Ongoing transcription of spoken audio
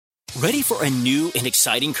Ready for a new and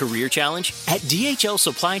exciting career challenge? At DHL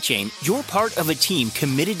Supply Chain, you're part of a team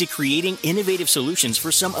committed to creating innovative solutions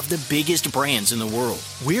for some of the biggest brands in the world.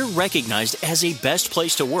 We're recognized as a best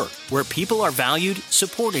place to work, where people are valued,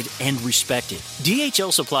 supported, and respected.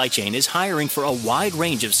 DHL Supply Chain is hiring for a wide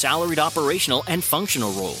range of salaried operational and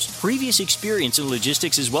functional roles. Previous experience in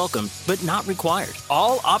logistics is welcome, but not required.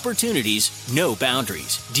 All opportunities, no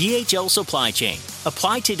boundaries. DHL Supply Chain.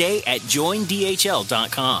 Apply today at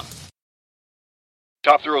joindhl.com.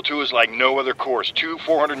 Top Thrill 2 is like no other course. 2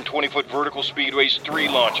 420-foot vertical speedways, 3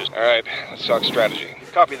 launches. All right, let's talk strategy.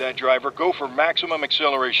 Copy that, driver. Go for maximum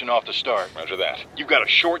acceleration off the start. Roger that. You've got a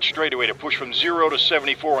short straightaway to push from 0 to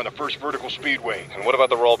 74 on the first vertical speedway. And what about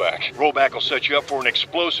the rollback? Rollback will set you up for an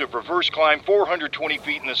explosive reverse climb 420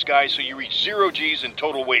 feet in the sky so you reach 0 Gs in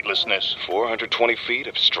total weightlessness. 420 feet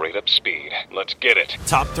of straight-up speed. Let's get it.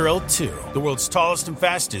 Top Thrill 2, the world's tallest and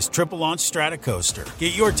fastest triple-launch stratocoaster.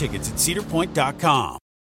 Get your tickets at cedarpoint.com.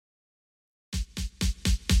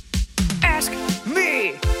 Ask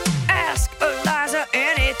me, ask Iliza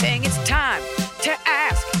anything. It's time to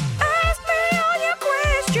ask. Ask me all your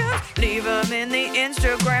questions. Leave them in the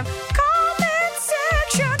Instagram comment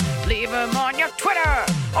section. Leave them on your Twitter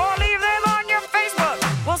or leave them on your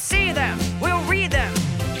Facebook. We'll see them, we'll read them,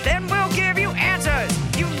 then we'll give you answers.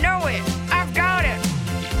 You know it, I've got it.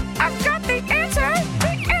 I've got the answer,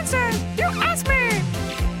 you ask me.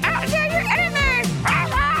 I'll tell you anything.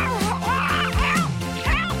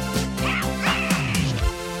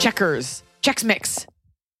 Checkers, Chex Mix,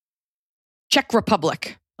 Czech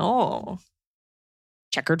Republic. Oh.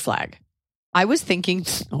 Checkered flag. I was thinking,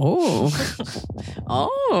 how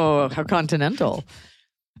continental.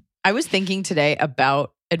 I was thinking today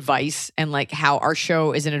about advice and like how our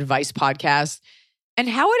show is an advice podcast and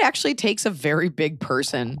how it actually takes a very big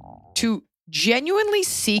person to genuinely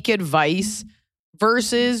seek advice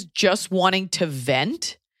versus just wanting to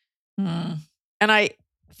vent. And I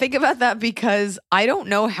think about that because I don't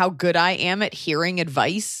know how good I am at hearing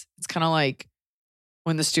advice. It's kind of like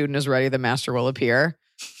when the student is ready, the master will appear.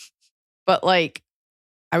 But like,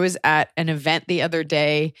 I was at an event the other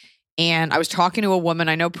day and I was talking to a woman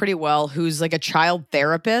I know pretty well who's like a child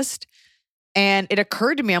therapist. And it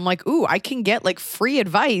occurred to me, I'm like, ooh, I can get like free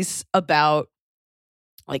advice about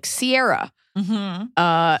like Sierra.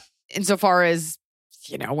 Insofar as,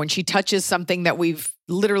 you know, when she touches something that we've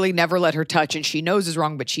literally never let her touch and she knows is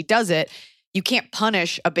wrong, but she does it, you can't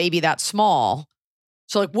punish a baby that small.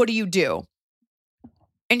 So like, what do you do?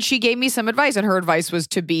 And she gave me some advice, and her advice was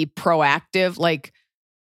to be proactive, like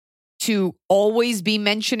to always be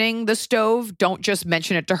mentioning the stove. Don't just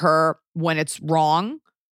mention it to her when it's wrong.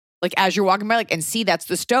 Like as you're walking by, like, and see, that's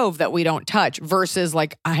the stove that we don't touch versus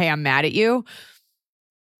like, hey, I'm mad at you.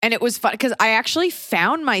 And it was fun because I actually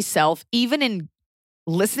found myself, even in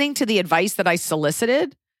listening to the advice that I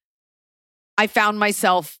solicited, I found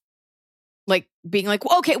myself like being like,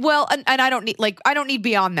 well, okay, well, and I don't need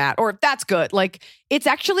beyond that, or that's good. Like, it's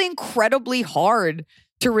actually incredibly hard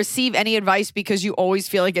to receive any advice because you always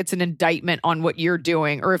feel like it's an indictment on what you're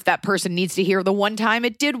doing, or if that person needs to hear the one time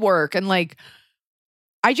it did work. And like,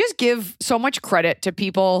 I just give so much credit to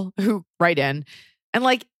people who write in and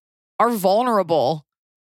like are vulnerable.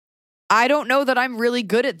 I don't know that I'm really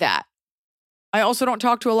good at that. I also don't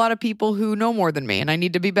talk to a lot of people who know more than me, and I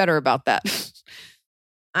need to be better about that.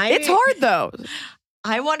 It's hard, though.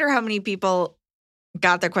 I wonder how many people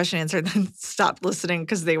got their question answered and then stopped listening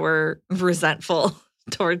because they were resentful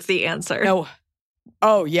towards the answer. No.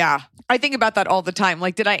 Oh, yeah. I think about that all the time.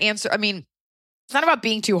 Like, did I answer? I mean, it's not about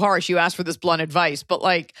being too harsh. You asked for this blunt advice, but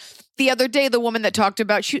like the other day, the woman that talked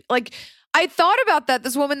about, I thought about that.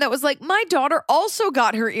 This woman that was like, my daughter also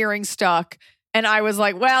got her earring stuck. And I was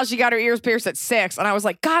like, well, she got her ears pierced at 6. And I was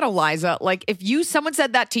like, God, Iliza, like if someone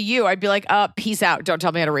said that to you, I'd be like, peace out. Don't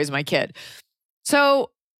tell me how to raise my kid.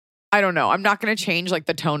 So I don't know. I'm not going to change like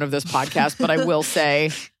the tone of this podcast, but I will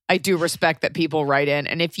say I do respect that people write in.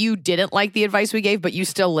 And if you didn't like the advice we gave, but you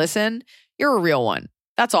still listen, you're a real one.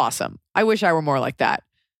 That's awesome. I wish I were more like that.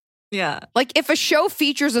 Yeah. Like if a show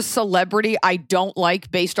features a celebrity I don't like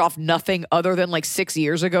based off nothing other than like 6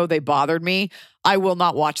 years ago they bothered me, I will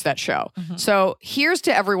not watch that show. So here's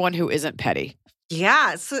to everyone who isn't petty.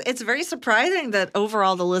 Yeah. So it's very surprising that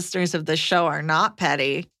overall the listeners of this show are not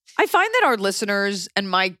petty. I find that our listeners and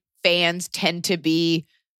my fans tend to be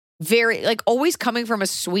very, like, always coming from a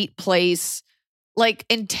sweet place, like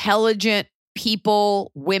intelligent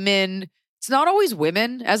people, women. It's not always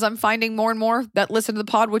women, as I'm finding more and more that listen to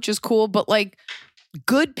the pod, which is cool, but like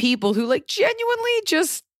good people who like genuinely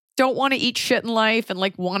just don't want to eat shit in life and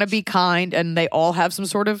like want to be kind, and they all have some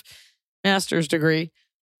sort of master's degree.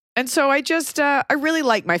 And so I just, I really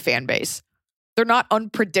like my fan base. They're not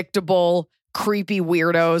unpredictable, creepy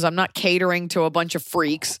weirdos. I'm not catering to a bunch of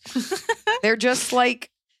freaks. They're just like,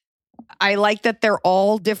 I like that they're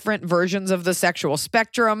all different versions of the sexual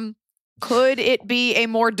spectrum. Could it be a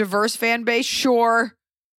more diverse fan base? Sure.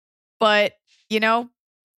 But, you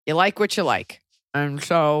like what you like. And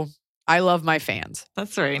so I love my fans.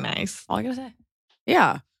 That's very nice. All I gotta say.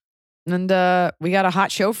 Yeah. And we got a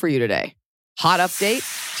hot show for you today. Hot update.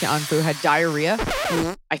 Tianfu had diarrhea.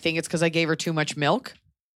 I think it's because I gave her too much milk.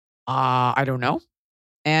 I don't know.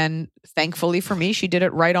 And thankfully for me, she did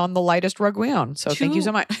it right on the lightest rug we own. So thank you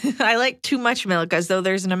so much. I like too much milk, as though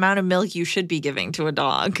there's an amount of milk you should be giving to a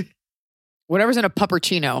dog. Whatever's in a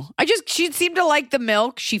puppuccino. She seemed to like the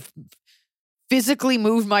milk. She physically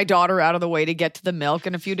moved my daughter out of the way to get to the milk.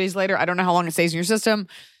 And a few days later, I don't know how long it stays in your system,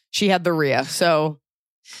 she had the rhea. So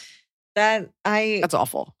that's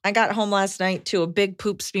awful. I got home last night to a big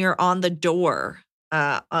poop smear on the door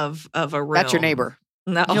of a room. That's your neighbor.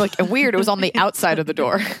 No. You're like, weird. It was on the outside of the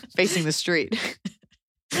door facing the street.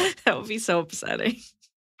 That would be so upsetting.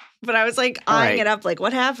 But I was like eyeing it up, like,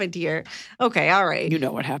 what happened here? Okay, all right. You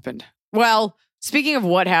know what happened. Well, speaking of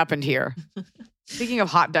what happened here, speaking of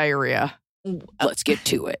hot diarrhea, let's get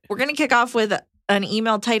to it. We're going to kick off with an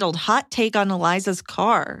email titled Hot Take on Eliza's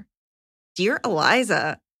Car. Dear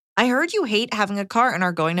Eliza, I heard you hate having a car and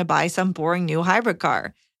are going to buy some boring new hybrid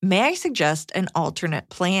car. May I suggest an alternate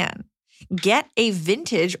plan? Get a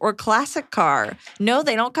vintage or classic car. No,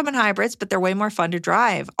 they don't come in hybrids, but they're way more fun to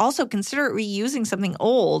drive. Also, consider reusing something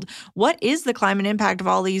old. What is the climate impact of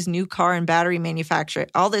all these new car and battery manufacturing?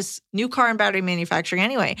 All this new car and battery manufacturing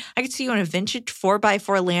anyway. I could see you in a vintage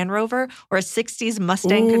 4x4 Land Rover or a 60s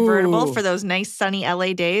Mustang convertible for those nice sunny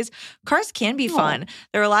LA days. Cars can be fun.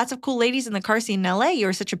 There are lots of cool ladies in the car scene in LA.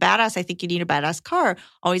 You're such a badass. I think you need a badass car.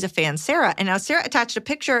 Always a fan, Sarah. And now Sarah attached a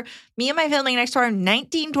picture. Me and my family next to our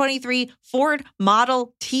 1923 Ford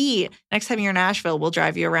Model T. Next time you're in Nashville, we'll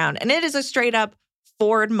drive you around. And it is a straight up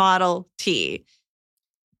Ford Model T.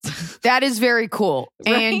 That is very cool.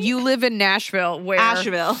 Right? And you live in Nashville where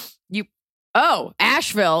Asheville.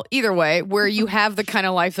 Asheville. Either way, where you have the kind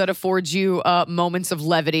of life that affords you moments of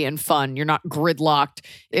levity and fun. You're not gridlocked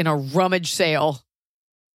in a rummage sale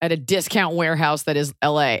at a discount warehouse that is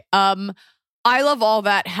LA. I love all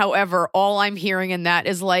that. However, all I'm hearing in that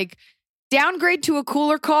is like, downgrade to a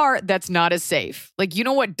cooler car that's not as safe. Like, you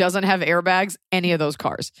know what doesn't have airbags? Any of those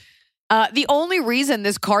cars. The only reason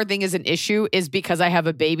this car thing is an issue is because I have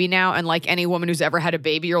a baby now. And like any woman who's ever had a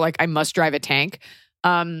baby, you're like, I must drive a tank.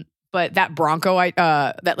 But that Bronco,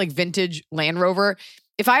 that like vintage Land Rover,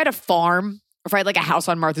 if I had a farm, or if I had like a house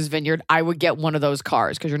on Martha's Vineyard, I would get one of those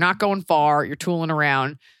cars because you're not going far, you're tooling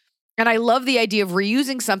around. And I love the idea of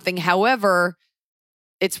reusing something. However,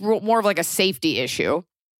 it's more of like a safety issue.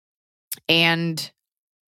 And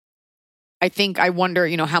I wonder,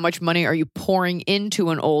 how much money are you pouring into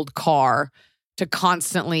an old car to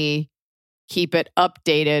constantly keep it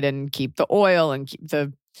updated and keep the oil and keep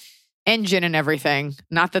the engine and everything?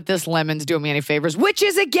 Not that this lemon's doing me any favors, which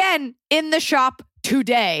is again in the shop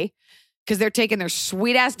today because they're taking their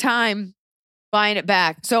sweet ass time buying it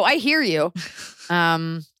back. So I hear you.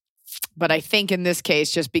 But I think in this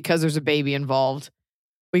case, just because there's a baby involved,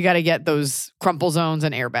 we got to get those crumple zones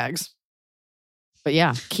and airbags. But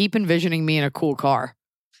yeah, keep envisioning me in a cool car.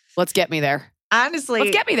 Let's get me there. Honestly.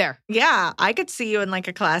 Let's get me there. Yeah, I could see you in like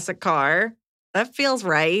a classic car. That feels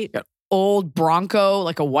right. Yeah. Old Bronco,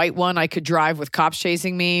 like a white one I could drive with cops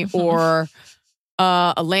chasing me, or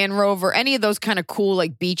a Land Rover, any of those kind of cool,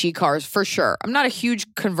 like beachy cars for sure. I'm not a huge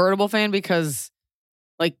convertible fan because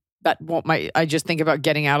like that won't I just think about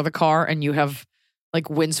getting out of the car and you have like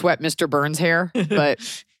windswept Mr. Burns hair, but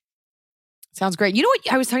sounds great. You know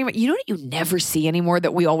what I was talking about? You know what you never see anymore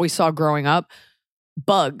that we always saw growing up?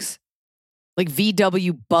 Bugs. Like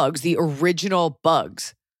VW Bugs, the original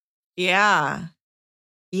Bugs. Yeah.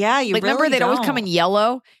 Yeah, you like, really remember they'd don't. always come in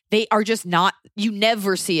yellow? They are just not, you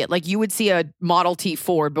never see it. Like you would see a Model T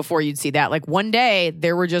Ford before you'd see that. Like one day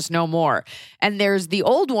there were just no more. And there's the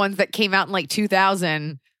old ones that came out in like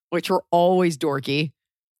 2000, which were always dorky.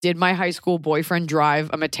 Did my high school boyfriend drive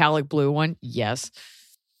a metallic blue one? Yes.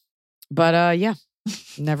 But yeah,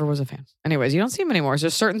 never was a fan. Anyways, you don't see them anymore.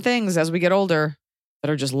 There's certain things as we get older that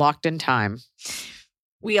are just locked in time.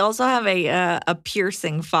 We also have a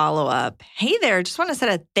piercing follow-up. Hey there, just want to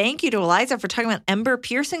send a thank you to Iliza for talking about Ember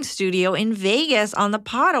Piercing Studio in Vegas on the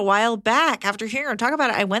pod a while back. After hearing her talk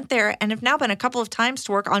about it, I went there and have now been a couple of times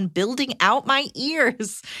to work on building out my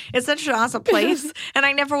ears. It's such an awesome place, and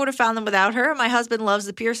I never would have found them without her. My husband loves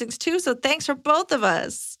the piercings too, so thanks for both of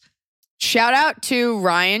us. Shout out to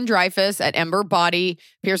Ryan Dreyfuss at Ember Body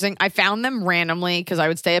Piercing. I found them randomly because I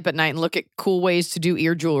would stay up at night and look at cool ways to do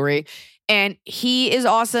ear jewelry. And he is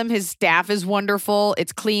awesome. His staff is wonderful.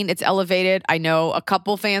 It's clean. It's elevated. I know a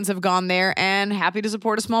couple fans have gone there and happy to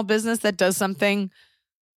support a small business that does something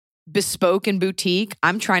bespoke and boutique.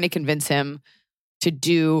 I'm trying to convince him to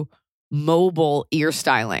do mobile ear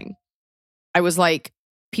styling. I was like,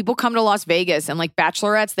 people come to Las Vegas and like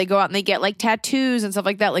bachelorettes, they go out and they get like tattoos and stuff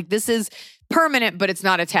like that. Like this is permanent, but it's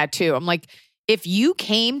not a tattoo. I'm like, if you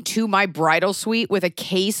came to my bridal suite with a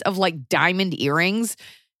case of like diamond earrings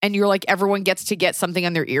and you're like, everyone gets to get something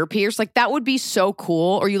on their ear pierced, like that would be so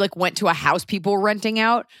cool. Or you like went to a house people were renting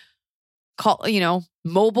out,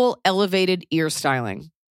 mobile elevated ear styling.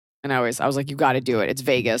 And I was like, you got to do it. It's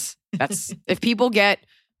Vegas. That's if people get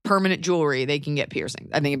permanent jewelry, they can get piercings.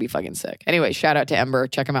 I think it'd be fucking sick. Anyway, shout out to Ember.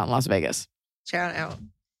 Check them out in Las Vegas. Shout out.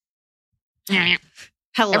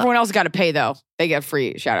 Hello. Everyone else got to pay though. They get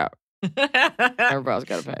free shout out. Everybody else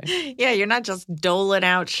got to pay. Yeah, you're not just doling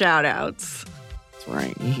out shout outs. That's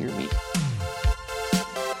right. You hear me.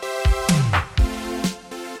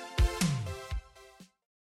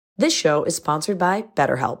 This show is sponsored by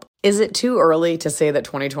BetterHelp. Is it too early to say that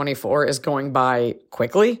 2024 is going by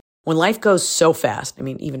quickly? When life goes so fast, I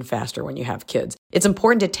mean, even faster when you have kids, it's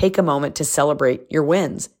important to take a moment to celebrate your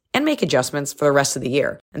wins and make adjustments for the rest of the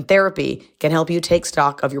year. And therapy can help you take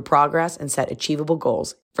stock of your progress and set achievable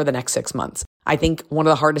goals for the next 6 months. I think one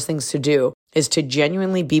of the hardest things to do is to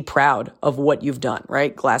genuinely be proud of what you've done,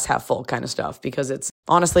 right? Glass half full kind of stuff, because it's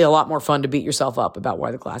honestly a lot more fun to beat yourself up about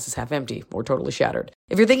why the glass is half empty or totally shattered.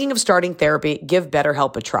 If you're thinking of starting therapy, give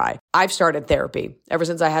BetterHelp a try. I've started therapy. Ever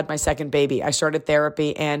since I had my second baby, I started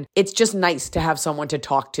therapy, and it's just nice to have someone to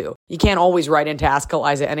talk to. You can't always write in to ask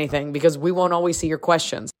Iliza anything because we won't always see your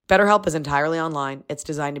questions. BetterHelp is entirely online. It's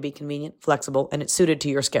designed to be convenient, flexible, and it's suited to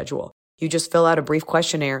your schedule. You just fill out a brief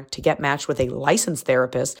questionnaire to get matched with a licensed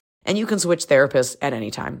therapist, and you can switch therapists at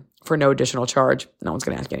any time for no additional charge. No one's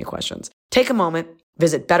going to ask you any questions. Take a moment,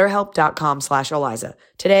 visit betterhelp.com/Iliza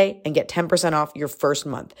today and get 10% off your first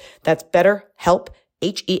month. That's BetterHelp,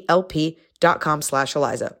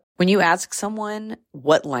 HELP.com/Iliza. When you ask someone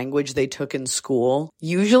what language they took in school,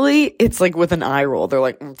 usually it's like with an eye roll. They're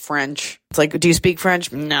like, French. It's like, do you speak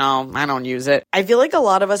French? No, I don't use it. I feel like a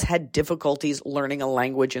lot of us had difficulties learning a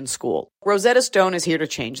language in school. Rosetta Stone is here to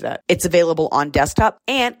change that. It's available on desktop,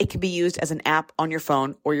 and it can be used as an app on your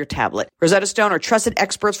phone or your tablet. Rosetta Stone are trusted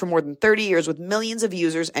experts for more than 30 years with millions of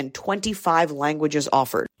users and 25 languages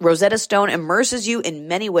offered. Rosetta Stone immerses you in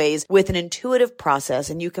many ways with an intuitive process,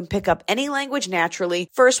 and you can pick up any language naturally,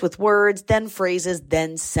 first with words, then phrases,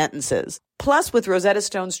 then sentences. Plus, with Rosetta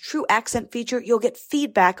Stone's True Accent feature, you'll get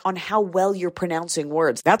feedback on how well you're pronouncing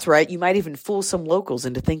words. That's right, you might even fool some locals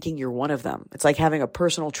into thinking you're one of them. It's like having a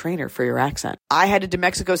personal trainer for your accent. I headed to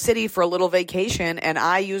Mexico City for a little vacation, and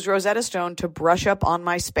I used Rosetta Stone to brush up on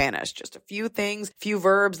my Spanish. Just a few things, few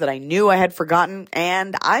verbs that I knew I had forgotten,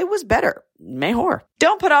 and I was better. Mejor.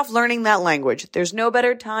 Don't put off learning that language. There's no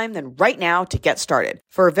better time than right now to get started.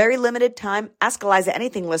 For a very limited time, Ask Iliza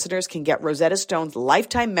Anything listeners can get Rosetta Stone's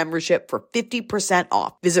lifetime membership for 50%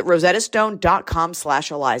 off. Visit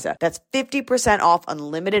rosettastone.com/Iliza. That's 50% off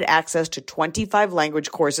unlimited access to 25 language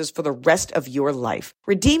courses for the rest of your life.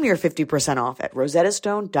 Redeem your 50% off at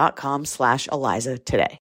rosettastone.com/Iliza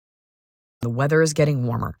today. The weather is getting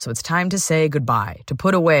warmer, so it's time to say goodbye, to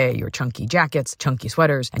put away your chunky jackets, chunky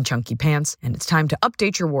sweaters, and chunky pants, and it's time to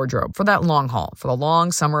update your wardrobe for that long haul, for the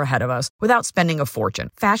long summer ahead of us, without spending a fortune.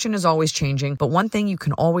 Fashion is always changing, but one thing you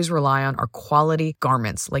can always rely on are quality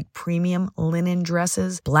garments like premium linen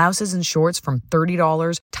dresses, blouses and shorts from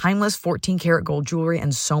 $30, timeless 14-karat gold jewelry,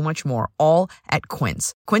 and so much more, all at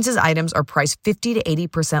Quince. Quince's items are priced 50 to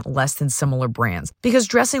 80% less than similar brands, because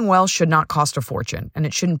dressing well should not cost a fortune, and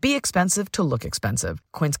it shouldn't be expensive to look expensive.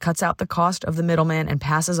 Quince cuts out the cost of the middleman and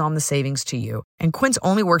passes on the savings to you. And Quince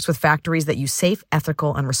only works with factories that use safe,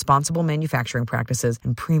 ethical, and responsible manufacturing practices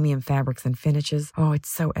and premium fabrics and finishes. Oh, it's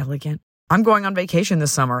so elegant. I'm going on vacation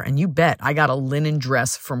this summer, and you bet I got a linen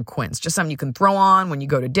dress from Quince. Just something you can throw on when you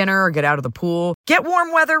go to dinner or get out of the pool. Get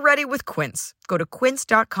warm weather ready with Quince. Go to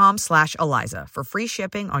quince.com/Iliza for free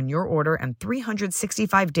shipping on your order and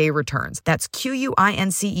 365-day returns. That's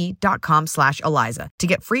QUINCE.com/Iliza to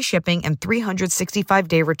get free shipping and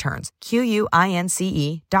 365-day returns.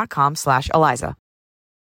 QUINCE.com/Iliza.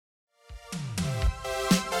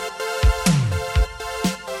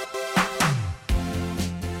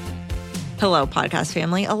 Hello, podcast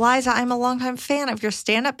family. Iliza, I'm a longtime fan of your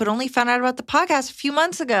stand-up, but only found out about the podcast a few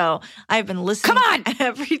months ago. I've been listening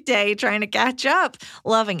every day, trying to catch up,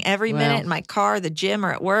 loving every minute in my car, the gym,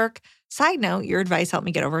 or at work. Side note, your advice helped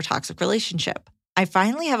me get over a toxic relationship. I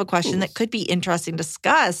finally have a question that could be interesting to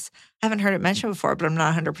discuss. I haven't heard it mentioned before, but I'm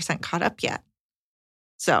not 100% caught up yet.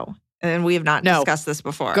 So, and we have not discussed this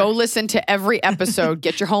before. Go listen to every episode.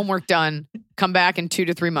 Get your homework done. Come back in 2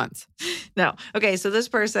 to 3 months. No. Okay, so this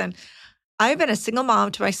person, I've been a single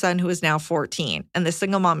mom to my son who is now 14. And the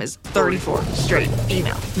single mom is 34, straight,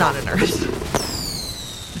 female, not a nurse.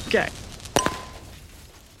 Okay.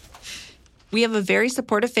 We have a very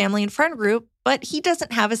supportive family and friend group, but he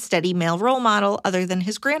doesn't have a steady male role model other than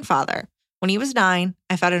his grandfather. When he was 9,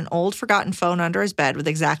 I found an old forgotten phone under his bed with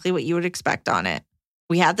exactly what you would expect on it.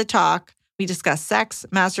 We had the talk. We discussed sex,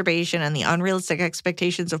 masturbation, and the unrealistic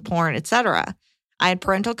expectations of porn, etc. I had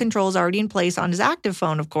parental controls already in place on his active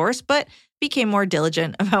phone, of course, but became more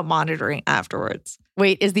diligent about monitoring afterwards.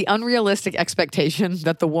 Wait, is the unrealistic expectation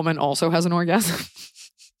that the woman also has an orgasm?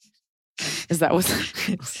 Is that what?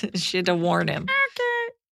 She had to warn him.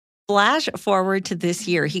 Okay. Flash forward to this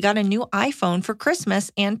year. He got a new iPhone for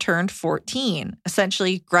Christmas and turned 14,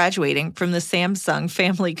 essentially graduating from the Samsung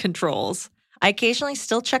family controls. I occasionally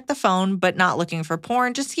still check the phone, but not looking for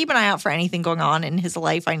porn. Just keep an eye out for anything going on in his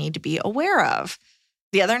life I need to be aware of.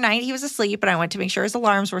 The other night, he was asleep, and I went to make sure his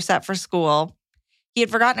alarms were set for school. He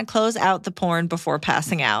had forgotten to close out the porn before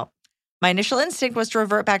passing out. My initial instinct was to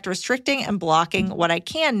revert back to restricting and blocking what I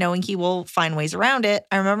can, knowing he will find ways around it.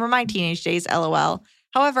 I remember my teenage days, LOL.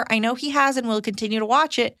 However, I know he has and will continue to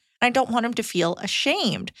watch it, and I don't want him to feel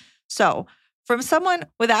ashamed. So, from someone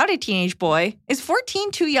without a teenage boy, is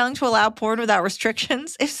 14 too young to allow porn without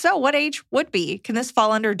restrictions? If so, what age would be? Can this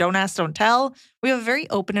fall under don't ask, don't tell? We have a very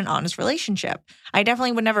open and honest relationship. I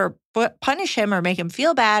definitely would never punish him or make him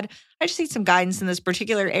feel bad. I just need some guidance in this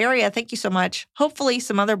particular area. Thank you so much. Hopefully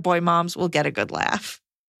some other boy moms will get a good laugh.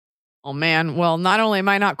 Oh, man. Well, not only am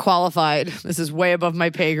I not qualified, this is way above my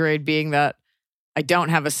pay grade, being that I don't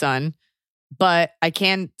have a son, but I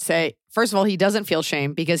can say, first of all, he doesn't feel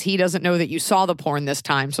shame because he doesn't know that you saw the porn this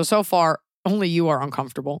time. So far, only you are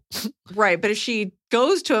uncomfortable. Right. But if she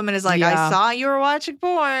goes to him and is like, I saw you were watching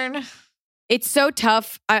porn. It's so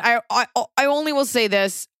tough. I only will say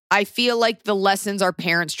this. I feel like the lessons our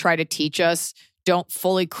parents try to teach us don't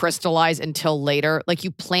fully crystallize until later. Like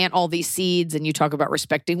you plant all these seeds and you talk about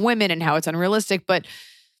respecting women and how it's unrealistic, but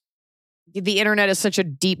the internet is such a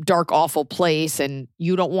deep, dark, awful place and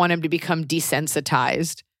you don't want him to become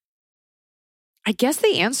desensitized. I guess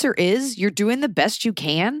the answer is you're doing the best you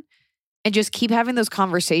can and just keep having those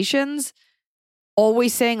conversations.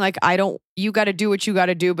 Always saying like, you got to do what you got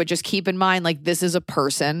to do, but just keep in mind, like, this is a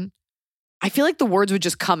person. I feel like the words would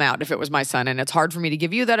just come out if it was my son. And it's hard for me to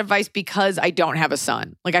give you that advice because I don't have a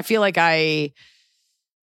son. Like, I feel like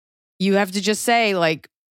you have to just say, like,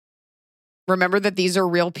 remember that these are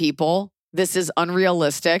real people. This is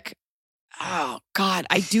unrealistic. Oh, God,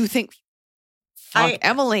 I do think,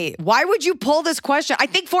 Emily, why would you pull this question? I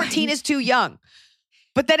think 14 is too young.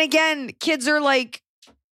 But then again, kids are like,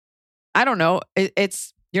 I don't know.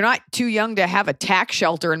 You're not too young to have a tax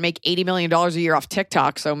shelter and make $80 million a year off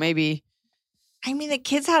TikTok. So maybe. I mean, the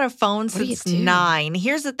kid's had a phone since 9.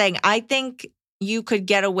 Here's the thing. I think you could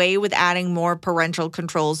get away with adding more parental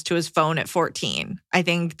controls to his phone at 14. I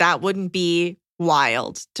think that wouldn't be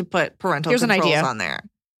wild to put parental controls on there.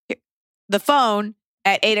 The phone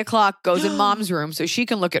at 8 o'clock goes in mom's room so she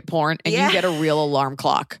can look at porn and you get a real alarm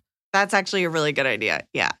clock. That's actually a really good idea.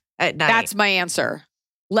 Yeah. At night. That's my answer.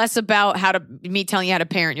 Less about me telling you how to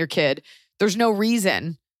parent your kid. There's no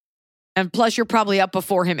reason. And plus, you're probably up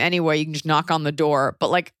before him anyway. You can just knock on the door.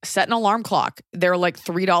 But like, set an alarm clock. They're like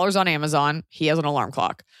 $3 on Amazon. He has an alarm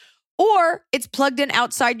clock. Or it's plugged in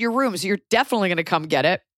outside your room. So you're definitely going to come get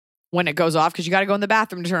it when it goes off because you got to go in the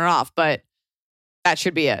bathroom to turn it off. But that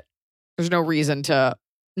should be it. There's no reason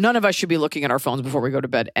none of us should be looking at our phones before we go to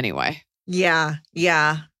bed anyway. Yeah.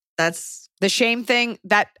 Yeah. That's the shame thing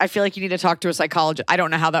that I feel like you need to talk to a psychologist. I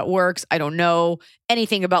don't know how that works. I don't know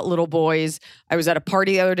anything about little boys. I was at a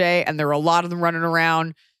party the other day and there were a lot of them running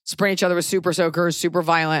around, spraying each other with super soakers, super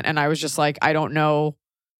violent. And I was just like, I don't know.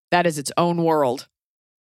 That is its own world.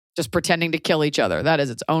 Just pretending to kill each other. That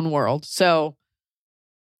is its own world. So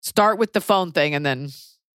start with the phone thing and then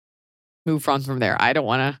move on from there. I don't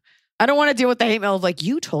want to deal with the hate mail of like,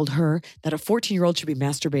 you told her that a 14-year-old should be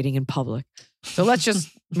masturbating in public. So let's just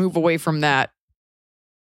move away from that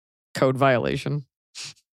code violation.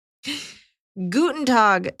 Guten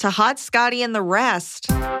Tag to Hot Scotty and the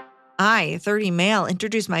rest. I, 30 male,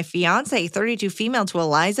 introduced my fiance, 32 female, to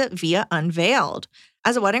Iliza via Unveiled.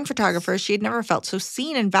 As a wedding photographer, she had never felt so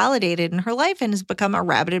seen and validated in her life and has become a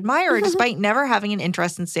rabid admirer despite never having an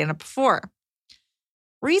interest in stand-up before.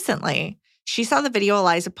 Recently, she saw the video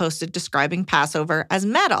Iliza posted describing Passover as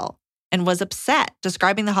metal. and was upset,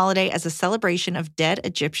 describing the holiday as a celebration of dead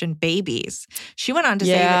Egyptian babies. She went on to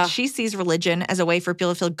say that she sees religion as a way for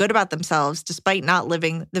people to feel good about themselves despite not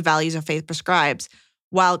living the values of faith prescribes,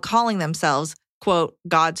 while calling themselves, quote,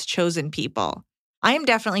 God's chosen people. I am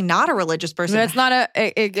definitely not a religious person. It's not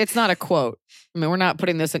a quote. I mean, we're not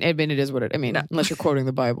putting this in. I mean, it is what it. I mean, unless you're quoting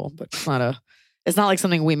the Bible, but it's not like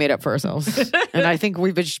something we made up for ourselves. And I think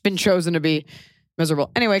we've been chosen to be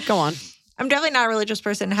miserable. Anyway, go on. I'm definitely not a religious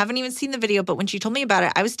person. Haven't even seen the video, but when she told me about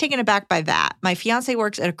it, I was taken aback by that. My fiance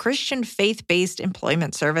works at a Christian faith-based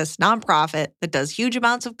employment service nonprofit that does huge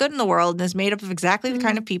amounts of good in the world and is made up of exactly the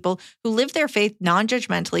kind of people who live their faith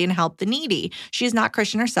non-judgmentally and help the needy. She is not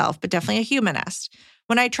Christian herself, but definitely a humanist.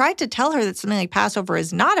 When I tried to tell her that something like Passover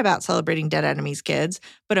is not about celebrating dead enemies' kids,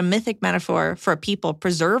 but a mythic metaphor for a people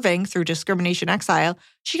preserving through discrimination exile,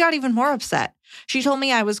 she got even more upset. She told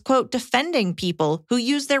me I was, quote, defending people who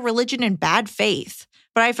use their religion in bad faith.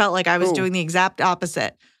 But I felt like I was doing the exact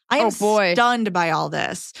opposite. I am stunned by all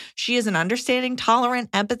this. She is an understanding,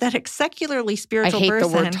 tolerant, empathetic, secularly spiritual person. I hate the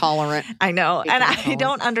word tolerant. I know. And I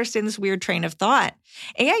don't understand this weird train of thought.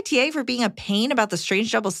 AITA for being a pain about the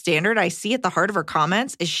strange double standard I see at the heart of her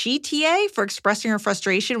comments. Is she TA for expressing her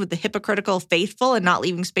frustration with the hypocritical faithful and not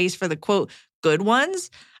leaving space for the, quote, good ones?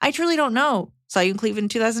 I truly don't know. Saw you in Cleveland in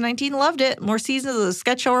 2019. Loved it. More seasons of the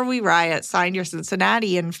sketch show where we riot. Signed, your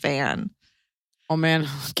Cincinnatian fan. Oh, man.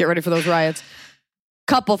 Get ready for those riots.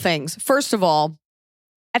 Couple things. First of all,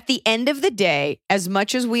 at the end of the day, as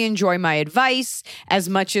much as we enjoy my advice, as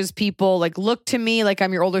much as people like look to me like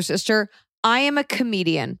I'm your older sister, I am a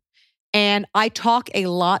comedian and I talk a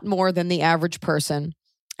lot more than the average person.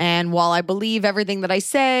 And while I believe everything that I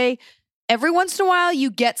say, every once in a while you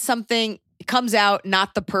get something, it comes out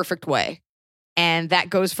not the perfect way. And that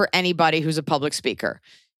goes for anybody who's a public speaker.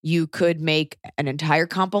 You could make an entire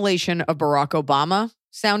compilation of Barack Obama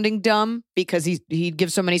sounding dumb because he'd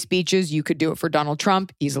give so many speeches. You could do it for Donald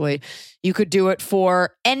Trump easily. You could do it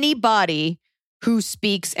for anybody who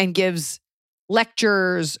speaks and gives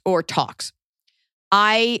lectures or talks.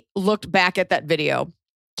 I looked back at that video.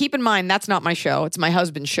 Keep in mind, that's not my show. It's my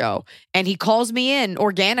husband's show. And he calls me in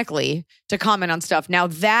organically to comment on stuff. Now,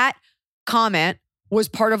 that comment was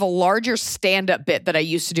part of a larger stand-up bit that I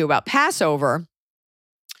used to do about Passover.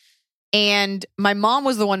 And my mom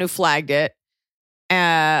was the one who flagged it.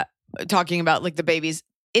 Talking about like the babies.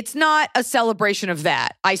 It's not a celebration of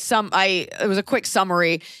that. It was a quick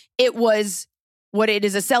summary. It was what it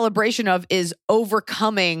is a celebration of is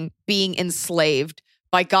overcoming being enslaved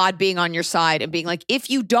by God being on your side and being like, if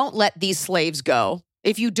you don't let these slaves go,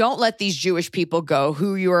 if you don't let these Jewish people go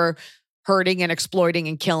who you're hurting and exploiting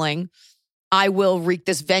and killing, I will wreak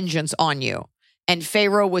this vengeance on you. And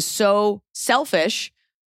Pharaoh was so selfish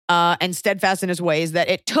and steadfast in his ways that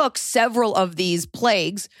it took several of these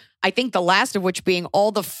plagues, I think the last of which being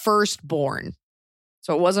all the firstborn.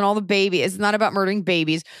 So it wasn't all the baby. It's not about murdering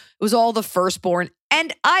babies. It was all the firstborn.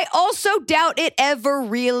 And I also doubt it ever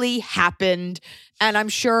really happened. And I'm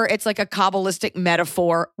sure it's like a Kabbalistic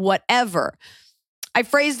metaphor, whatever. I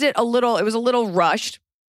phrased it it was a little rushed,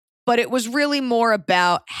 but it was really more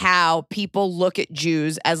about how people look at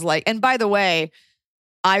Jews as like, and by the way,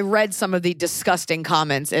 I read some of the disgusting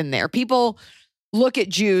comments in there. People look at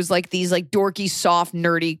Jews like these like dorky, soft,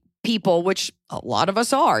 nerdy people, which a lot of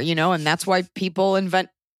us are, and that's why people invent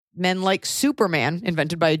men like Superman,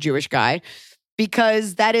 invented by a Jewish guy,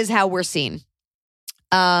 because that is how we're seen.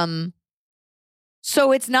 So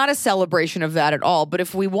it's not a celebration of that at all. But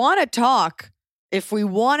if we want to talk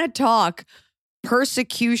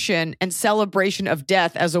persecution and celebration of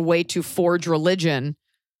death as a way to forge religion,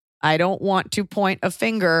 I don't want to point a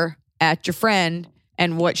finger at your friend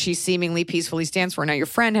and what she seemingly peacefully stands for. Now, your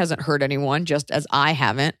friend hasn't hurt anyone, just as I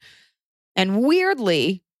haven't. And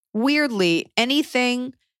weirdly,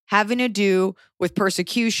 anything having to do with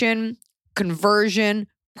persecution, conversion,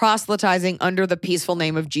 proselytizing under the peaceful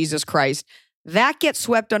name of Jesus Christ, that gets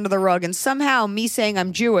swept under the rug. And somehow me saying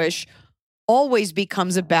I'm Jewish always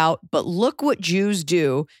becomes about, but look what Jews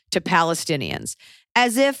do to Palestinians.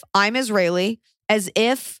 As if I'm Israeli, as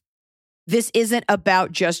if this isn't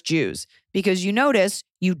about just Jews. Because you notice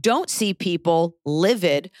you don't see people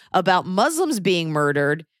livid about Muslims being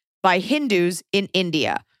murdered by Hindus in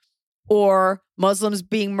India, or Muslims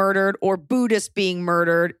being murdered, or Buddhists being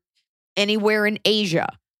murdered anywhere in Asia.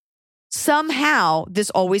 Somehow, this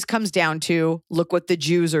always comes down to, look what the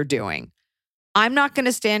Jews are doing. I'm not going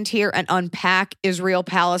to stand here and unpack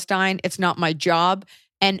Israel-Palestine. It's not my job.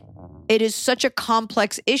 And it is such a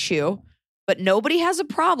complex issue. But nobody has a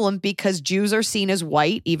problem because Jews are seen as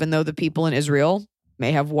white, even though the people in Israel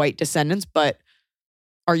may have white descendants, but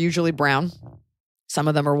are usually brown. Some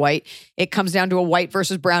of them are white. It comes down to a white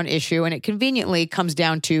versus brown issue, and it conveniently comes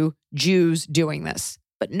down to Jews doing this.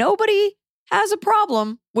 But nobody has a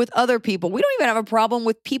problem with other people. We don't even have a problem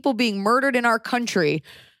with people being murdered in our country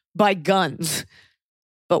by guns.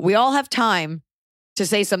 But we all have time to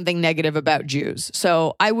say something negative about Jews.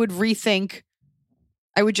 So I would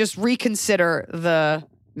just reconsider the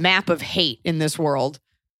map of hate in this world,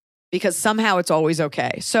 because somehow it's always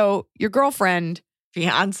okay. So your girlfriend,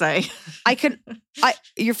 Fiance.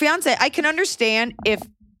 Your fiance, I can understand if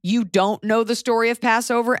you don't know the story of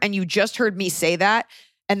Passover and you just heard me say that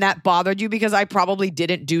and that bothered you, because I probably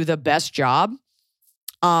didn't do the best job.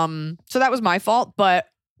 So that was my fault, but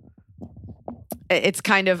it's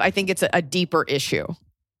kind of, I think it's a deeper issue.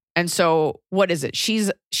 And so what is it?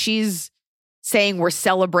 She's saying we're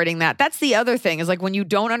celebrating that. That's the other thing, is like when you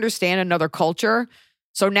don't understand another culture,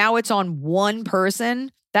 so now it's on one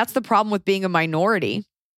person. That's the problem with being a minority,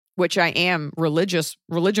 which I am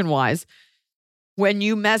religion-wise. When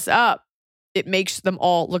you mess up, it makes them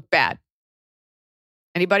all look bad.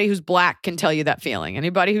 Anybody who's black can tell you that feeling.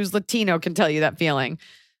 Anybody who's Latino can tell you that feeling.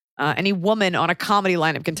 Any woman on a comedy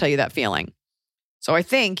lineup can tell you that feeling. So I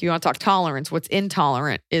think you want to talk tolerance. What's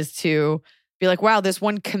intolerant is to be like, wow, this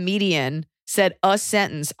one comedian said a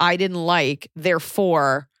sentence I didn't like,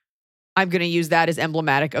 therefore I'm going to use that as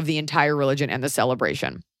emblematic of the entire religion and the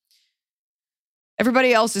celebration.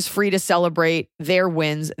 Everybody else is free to celebrate their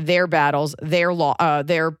wins, their battles,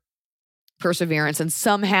 their perseverance. And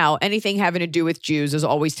somehow anything having to do with Jews is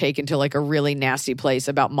always taken to like a really nasty place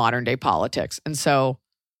about modern day politics. And so,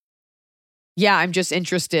 yeah, I'm just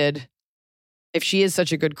interested. If she is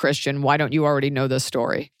such a good Christian, why don't you already know this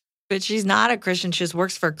story? But she's not a Christian. She just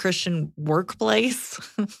works for a Christian workplace.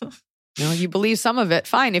 No, you believe some of it.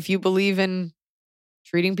 Fine. If you believe in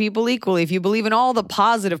treating people equally, if you believe in all the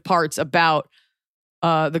positive parts about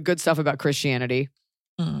the good stuff about Christianity,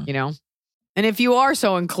 you know? And if you are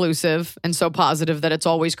so inclusive and so positive that it's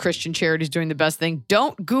always Christian charities doing the best thing,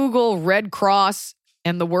 don't Google Red Cross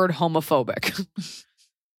and the word homophobic.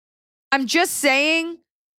 I'm just saying,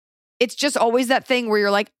 it's just always that thing where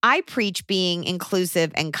you're like, I preach being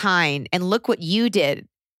inclusive and kind, and look what you did.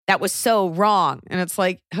 That was so wrong. And it's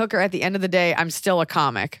like, hooker, at the end of the day, I'm still a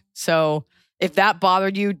comic. So if that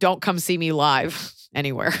bothered you, don't come see me live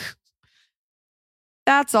anywhere.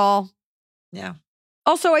 That's all. Yeah.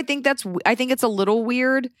 Also, I think it's a little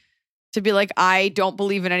weird to be like, I don't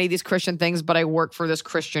believe in any of these Christian things, but I work for this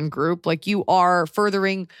Christian group. Like, you are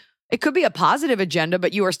furthering, it could be a positive agenda,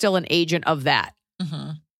 but you are still an agent of that.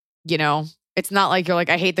 Mm-hmm. You know, it's not like you're like,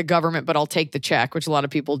 I hate the government, but I'll take the check, which a lot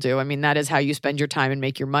of people do. I mean, that is how you spend your time and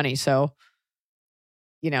make your money. So,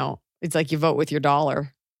 you know, it's like you vote with your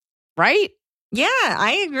dollar, right? Yeah,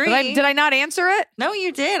 I agree. Did I not answer it? No,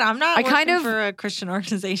 you did. I'm not working for a Christian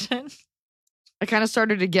organization. I kind of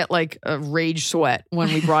started to get like a rage sweat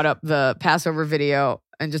when we brought up the Passover video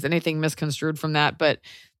and just anything misconstrued from that. But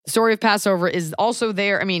the story of Passover is also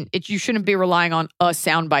there. I mean, you shouldn't be relying on a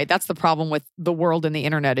soundbite. That's the problem with the world and the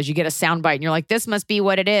internet, is you get a soundbite and you're like, this must be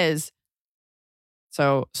what it is.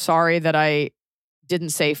 So sorry that I didn't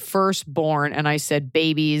say firstborn and I said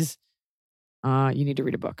babies. You need to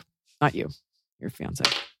read a book. Not you, your fiance.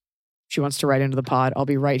 She wants to write into the pod. I'll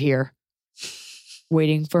be right here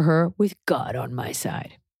waiting for her with God on my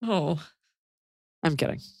side. Oh. I'm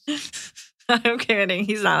kidding. I'm kidding.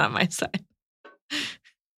 He's not on my side.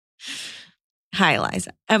 Hi,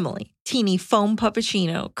 Iliza, Emily, Teeny, Foam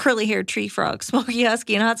Puppuccino, Curly Hair Tree Frog, Smoky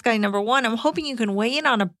Husky, and Hot Sky #1. I'm hoping you can weigh in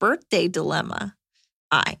on a birthday dilemma.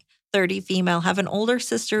 I, 30 female, have an older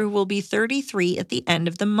sister who will be 33 at the end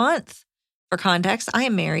of the month. For context, I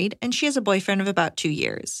am married, and she has a boyfriend of about 2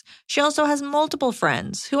 years. She also has multiple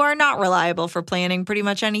friends who are not reliable for planning pretty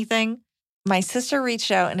much anything. My sister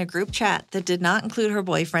reached out in a group chat that did not include her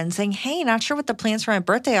boyfriend, saying, hey, not sure what the plans for my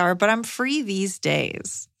birthday are, but I'm free these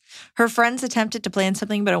days. Her friends attempted to plan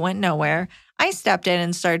something, but it went nowhere. I stepped in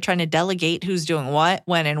and started trying to delegate who's doing what,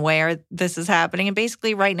 when, and where this is happening. And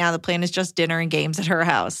basically right now the plan is just dinner and games at her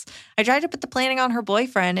house. I tried to put the planning on her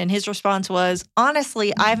boyfriend, and his response was,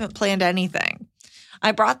 honestly, I haven't planned anything.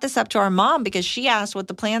 I brought this up to our mom because she asked what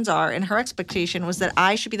the plans are, and her expectation was that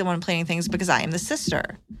I should be the one planning things because I am the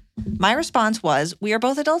sister. My response was, we are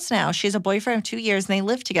both adults now. She has a boyfriend of 2 years and they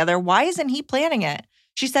live together. Why isn't he planning it?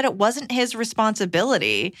 She said it wasn't his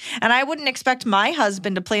responsibility, and I wouldn't expect my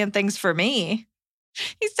husband to plan things for me.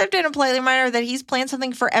 He stepped in and politely reminded her that he's planned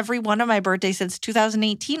something for every one of my birthdays since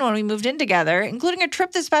 2018 when we moved in together, including a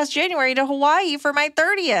trip this past January to Hawaii for my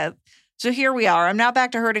 30th. So here we are. I'm now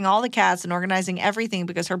back to herding all the cats and organizing everything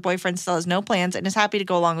because her boyfriend still has no plans and is happy to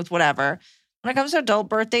go along with whatever. When it comes to adult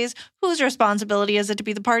birthdays, whose responsibility is it to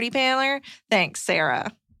be the party planner? Thanks,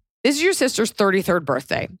 Sarah. This is your sister's 33rd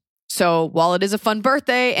birthday. So while it is a fun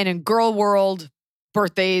birthday, and in girl world,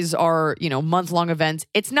 birthdays are, month-long events,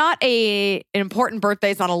 it's not an important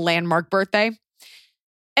birthday. It's not a landmark birthday.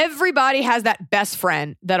 Everybody has that best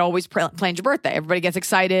friend that always plans your birthday. Everybody gets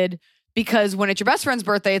excited because when it's your best friend's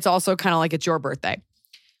birthday, it's also kind of like it's your birthday.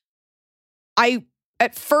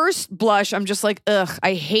 At first blush, I'm just like, ugh,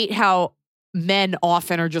 I hate how men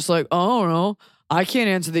often are just like, oh, no, I can't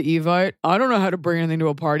answer the Evite. I don't know how to bring anything to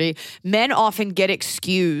a party. Men often get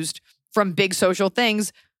excused from big social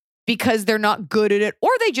things because they're not good at it or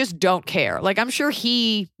they just don't care. Like, I'm sure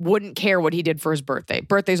he wouldn't care what he did for his birthday.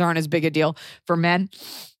 Birthdays aren't as big a deal for men.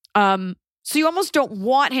 So you almost don't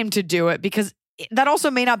want him to do it because that also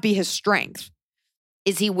may not be his strength.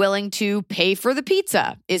 Is he willing to pay for the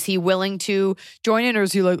pizza? Is he willing to join in, or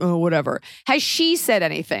is he like, oh, whatever? Has she said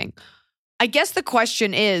anything? I guess the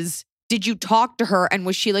question is, did you talk to her and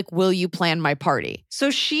was she like, will you plan my party? So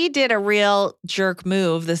she did a real jerk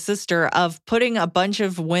move, the sister, of putting a bunch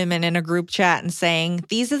of women in a group chat and saying,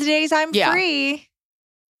 these are the days I'm free.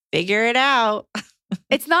 Figure it out.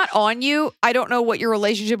 It's not on you. I don't know what your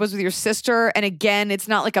relationship was with your sister. And again, it's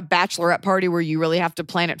not like a bachelorette party where you really have to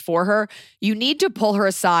plan it for her. You need to pull her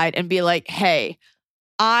aside and be like, hey,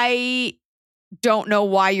 I don't know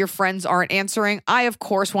why your friends aren't answering. I, of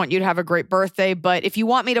course, want you to have a great birthday. But if you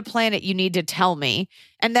want me to plan it, you need to tell me.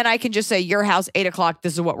 And then I can just say, your house, 8:00,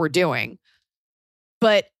 this is what we're doing.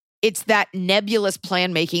 But it's that nebulous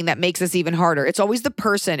plan making that makes this even harder. It's always the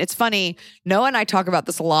person. It's funny. Noah and I talk about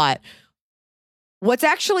this a lot. What's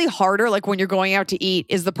actually harder, like when you're going out to eat,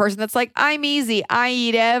 is the person that's like, I'm easy. I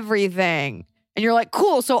eat everything. And you're like,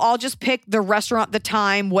 cool. So I'll just pick the restaurant, the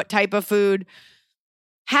time, what type of food.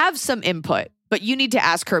 Have some input, but you need to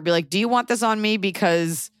ask her, be like, do you want this on me?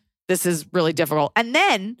 Because this is really difficult. And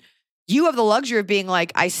then you have the luxury of being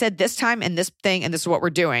like, I said this time and this thing, and this is what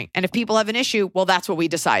we're doing. And if people have an issue, well, that's what we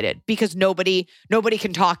decided, because nobody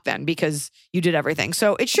can talk then because you did everything.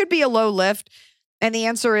 So it should be a low lift. And the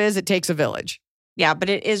answer is it takes a village. Yeah, but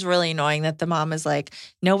it is really annoying that the mom is like,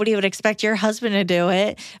 nobody would expect your husband to do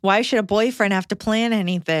it. Why should a boyfriend have to plan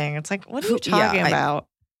anything? It's like, what are you talking about?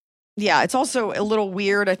 Yeah, it's also a little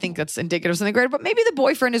weird. I think that's indicative of something greater, but maybe the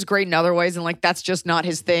boyfriend is great in other ways and like that's just not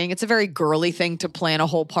his thing. It's a very girly thing to plan a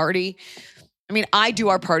whole party. I mean, I do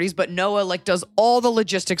our parties, but Noah like does all the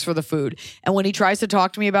logistics for the food. And when he tries to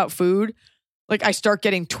talk to me about food, like I start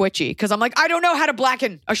getting twitchy because I'm like, I don't know how to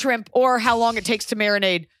blacken a shrimp or how long it takes to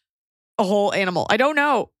marinate a whole animal. I don't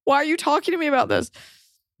know. Why are you talking to me about this?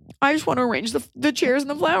 I just want to arrange the chairs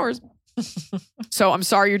and the flowers. So I'm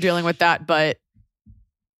sorry you're dealing with that, but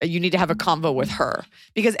you need to have a convo with her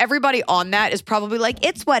because everybody on that is probably like,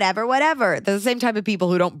 it's whatever. They're the same type of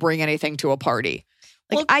people who don't bring anything to a party.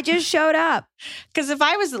 Like, well, I just showed up. Because if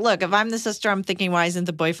I'm the sister, I'm thinking, why isn't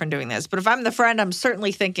the boyfriend doing this? But if I'm the friend, I'm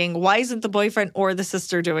certainly thinking, why isn't the boyfriend or the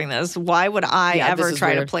sister doing this? Why would I ever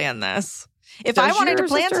try to plan this? If I wanted to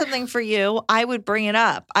plan something for you, I would bring it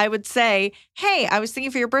up. I would say, hey, I was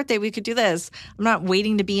thinking for your birthday, we could do this. I'm not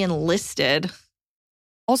waiting to be enlisted.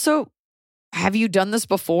 Also, have you done this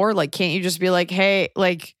before? Like, can't you just be like, hey,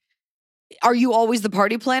 like, are you always the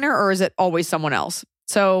party planner or is it always someone else?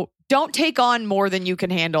 So don't take on more than you can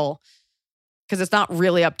handle because it's not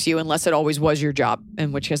really up to you unless it always was your job,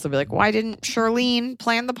 in which case they'll be like, why didn't Charlene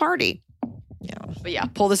plan the party? Yeah. But yeah,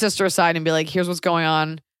 pull the sister aside and be like, here's what's going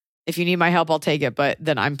on. If you need my help, I'll take it. But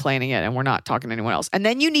then I'm planning it and we're not talking to anyone else. And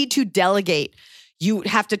then you need to delegate. You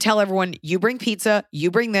have to tell everyone, you bring pizza,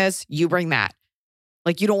 you bring this, you bring that.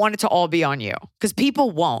 Like, you don't want it to all be on you because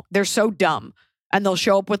people won't. They're so dumb. And they'll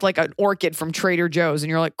show up with like an orchid from Trader Joe's. And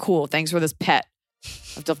you're like, cool, thanks for this pet. I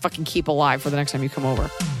have to fucking keep alive for the next time you come over.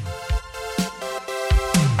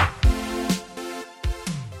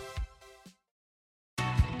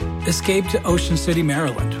 Escape to Ocean City,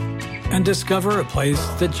 Maryland, and discover a place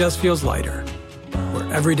that just feels lighter,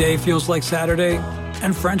 where every day feels like Saturday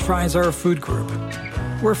and French fries are a food group,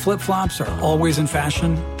 where flip-flops are always in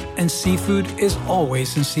fashion and seafood is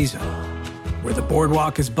always in season, where the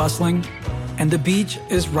boardwalk is bustling and the beach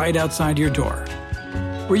is right outside your door,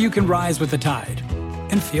 where you can rise with the tide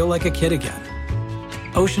and feel like a kid again.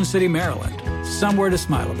 Ocean City, Maryland, somewhere to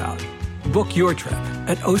smile about. Book your trip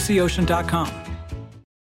at OCOcean.com.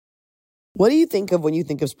 What do you think of when you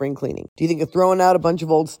think of spring cleaning? Do you think of throwing out a bunch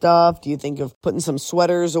of old stuff? Do you think of putting some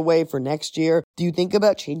sweaters away for next year? Do you think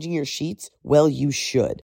about changing your sheets? Well, you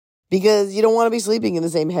should. Because you don't want to be sleeping in the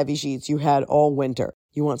same heavy sheets you had all winter.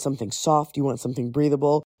 You want something soft. You want something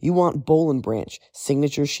breathable. You want Boll & Branch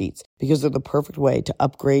signature sheets because they're the perfect way to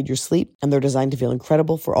upgrade your sleep, and they're designed to feel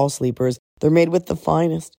incredible for all sleepers They're made with the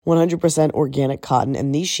finest 100% organic cotton,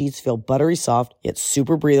 and these sheets feel buttery soft, yet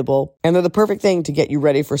super breathable, and they're the perfect thing to get you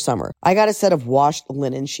ready for summer. I got a set of washed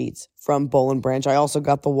linen sheets from Boll & Branch. I also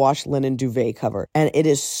got the washed linen duvet cover, and it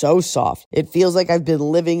is so soft. It feels like I've been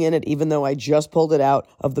living in it, even though I just pulled it out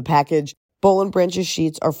of the package. Boll & Branch's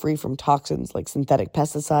sheets are free from toxins like synthetic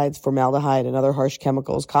pesticides, formaldehyde, and other harsh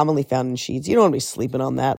chemicals commonly found in sheets. You don't want to be sleeping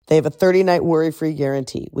on that. They have a 30-night worry-free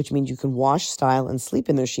guarantee, which means you can wash, style, and sleep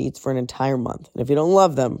in their sheets for an entire month. And if you don't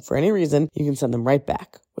love them for any reason, you can send them right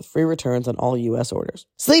back with free returns on all U.S. orders.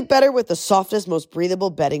 Sleep better with the softest, most breathable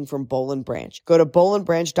bedding from Boll & Branch. Go to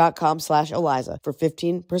bollandbranch.com/Eliza for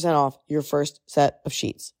 15% off your first set of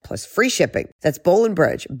sheets, plus free shipping. That's Boll &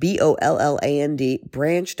 Branch, BOLLAND,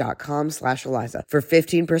 branch.com/Eliza for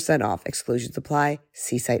 15% off. Exclusions apply.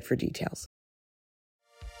 See site for details.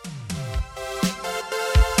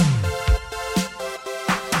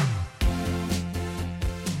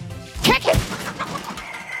 Kick it!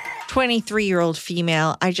 23-year-old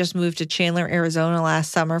female. I just moved to Chandler, Arizona last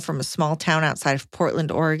summer from a small town outside of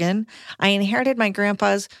Portland, Oregon. I inherited my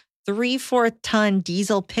grandpa's 3/4-ton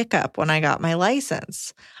diesel pickup when I got my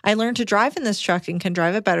license. I learned to drive in this truck and can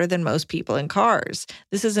drive it better than most people in cars.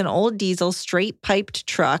 This is an old diesel straight-piped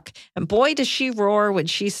truck, and boy, does she roar when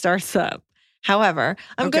she starts up. However,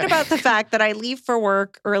 I'm good about the fact that I leave for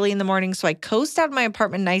work early in the morning, so I coast out of my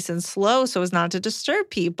apartment nice and slow so as not to disturb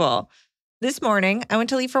people. This morning, I went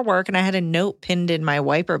to leave for work and I had a note pinned in my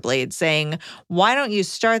wiper blade saying, "Why don't you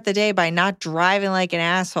start the day by not driving like an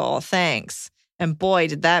asshole? Thanks." And boy,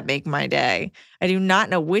 did that make my day. I do not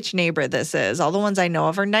know which neighbor this is. All the ones I know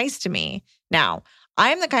of are nice to me. Now, I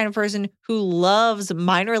am the kind of person who loves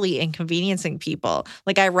minorly inconveniencing people.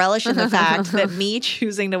 Like, I relish in the fact that me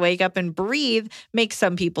choosing to wake up and breathe makes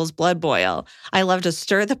some people's blood boil. I love to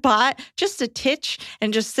stir the pot, just a titch,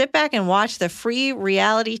 and just sit back and watch the free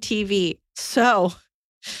reality TV. So,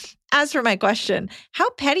 as for my question, how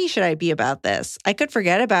petty should I be about this? I could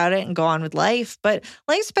forget about it and go on with life, but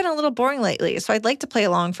life's been a little boring lately, so I'd like to play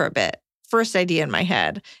along for a bit. First idea in my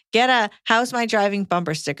head, get a "how's my driving"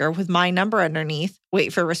 bumper sticker with my number underneath.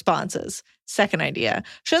 Wait for responses. Second idea,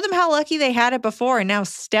 show them how lucky they had it before and now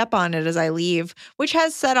step on it as I leave, which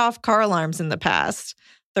has set off car alarms in the past.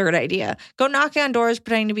 Third idea, go knocking on doors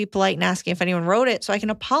pretending to be polite and asking if anyone wrote it so I can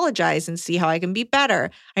apologize and see how I can be better.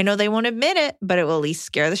 I know they won't admit it, but it will at least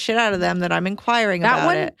scare the shit out of them that I'm inquiring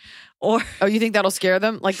about it. Or, oh, you think that'll scare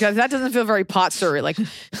them? Like, that doesn't feel very pot stirry. Like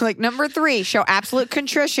number 3, show absolute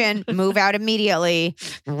contrition, move out immediately,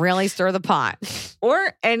 really stir the pot.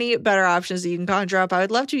 Or any better options that you can conjure up. I would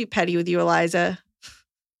love to be petty with you, Eliza.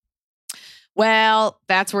 Well,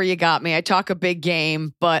 that's where you got me. I talk a big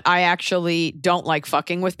game, but I actually don't like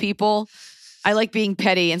fucking with people. I like being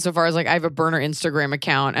petty insofar as, like, I have a burner Instagram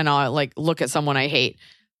account and I'll, like, look at someone I hate.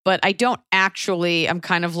 But I don't actually, I'm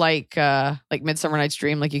kind of like Midsummer Night's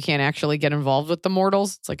Dream. Like, you can't actually get involved with the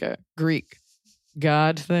mortals. It's like a Greek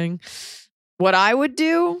god thing. What I would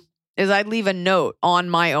do is I'd leave a note on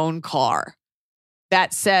my own car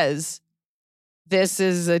that says, "This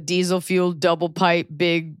is a diesel-fueled, double-pipe,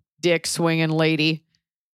 big dick swinging lady.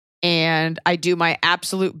 And I do my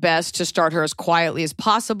absolute best to start her as quietly as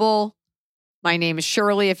possible. My name is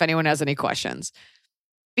Shirley, if anyone has any questions."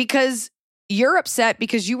 Because you're upset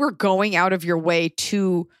because you were going out of your way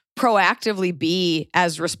to proactively be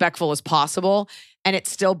as respectful as possible, and it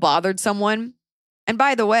still bothered someone. And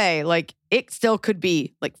by the way, like, it still could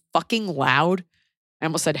be, like, fucking loud. I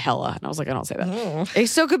almost said hella, and I was like, I don't say that. It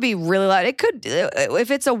still could be really loud. It could,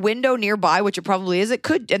 if it's a window nearby, which it probably is, it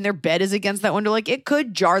could, and their bed is against that window, like, it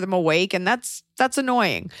could jar them awake, and that's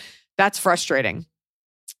annoying. That's frustrating.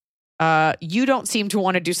 You don't seem to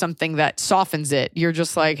want to do something that softens it. You're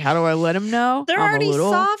just like, how do I let him know? They're already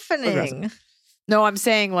softening. Aggressive. No, I'm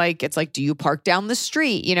saying, like, it's like, do you park down the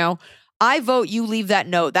street? You know, I vote you leave that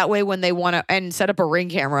note. That way, when they want to, and set up a Ring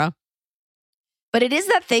camera. But it is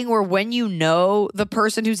that thing where when you know the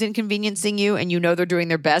person who's inconveniencing you and you know they're doing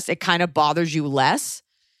their best, it kind of bothers you less.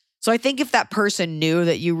 So I think if that person knew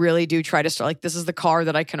that you really do try to start, like, this is the car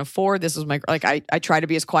that I can afford. This is my, like, I try to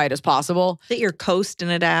be as quiet as possible. That you're coasting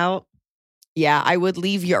it out. Yeah, I would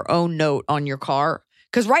leave your own note on your car.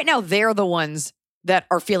 Because right now, they're the ones that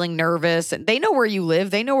are feeling nervous. And they know where you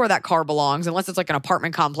live. They know where that car belongs, unless it's like an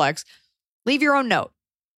apartment complex. Leave your own note.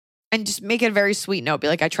 And just make it a very sweet note. Be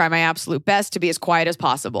like, I try my absolute best to be as quiet as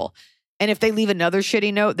possible. And if they leave another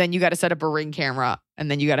shitty note, then you got to set up a Ring camera.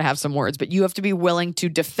 And then you got to have some words. But you have to be willing to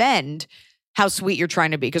defend how sweet you're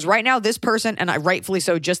trying to be. Because right now, this person, and I rightfully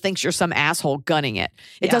so, just thinks you're some asshole gunning it.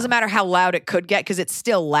 It doesn't matter how loud it could get, because it's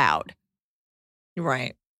still loud.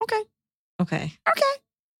 Right.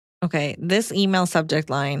 Okay. This email subject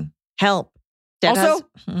line, Help. Dad Also,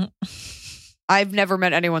 has- I've never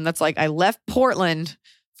met anyone that's like, I left Portland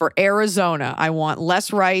for Arizona. I want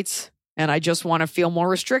less rights and I just want to feel more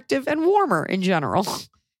restrictive and warmer in general.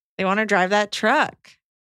 they want to drive that truck.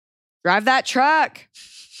 Drive that truck.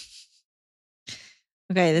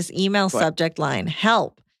 Okay, this email subject line.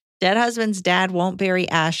 Help. Dead husband's dad won't bury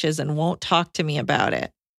ashes and won't talk to me about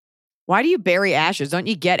it. Why do you bury ashes? Don't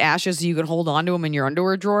you get ashes so you can hold on to them in your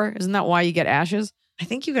underwear drawer? Isn't that why you get ashes? I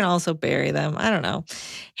think you can also bury them. I don't know.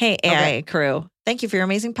 Hey, AI crew. Thank you for your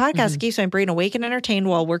amazing podcast. It keeps my brain awake and entertained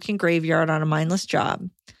while working graveyard on a mindless job.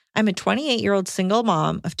 I'm a 28-year-old single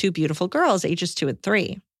mom of 2 beautiful girls, ages 2 and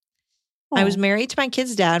 3. I was married to my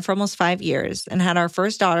kid's dad for almost 5 years and had our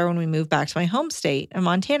first daughter when we moved back to my home state of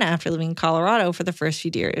Montana after living in Colorado for the first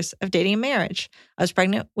few years of dating and marriage. I was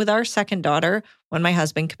pregnant with our second daughter when my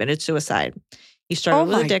husband committed suicide. He struggled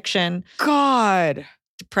with addiction,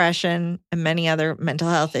 depression, and many other mental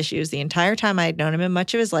health issues the entire time I had known him and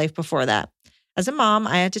much of his life before that. As a mom,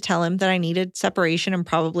 I had to tell him that I needed separation and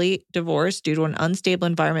probably divorce due to an unstable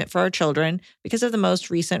environment for our children because of the most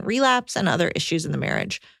recent relapse and other issues in the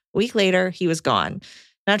marriage. A week later, he was gone.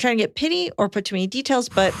 Not trying to get pity or put too many details,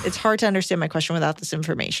 but it's hard to understand my question without this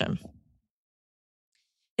information.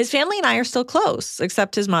 His family and I are still close,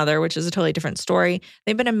 except his mother, which is a totally different story.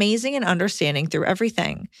 They've been amazing and understanding through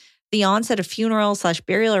everything. The onset of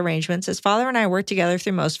funeral/burial arrangements, his father and I worked together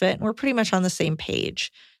through most of it, and we're pretty much on the same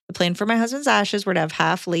page. The plan for my husband's ashes were to have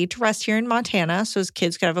half laid to rest here in Montana so his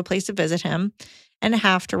kids could have a place to visit him, and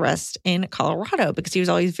half to rest in Colorado because he was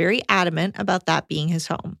always very adamant about that being his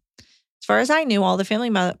home. As far as I knew, all the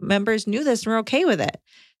family members knew this and were okay with it.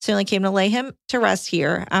 So I only came to lay him to rest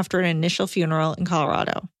here after an initial funeral in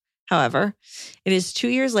Colorado. However, it is 2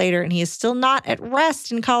 years later and he is still not at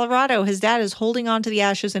rest in Colorado. His dad is holding on to the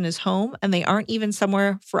ashes in his home and they aren't even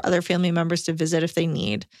somewhere for other family members to visit if they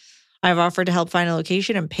need. I've offered to help find a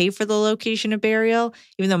location and pay for the location of burial,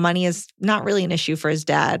 even though money is not really an issue for his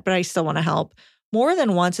dad, but I still want to help. More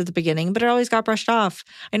than once at the beginning, but it always got brushed off.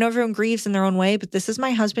 I know everyone grieves in their own way, but this is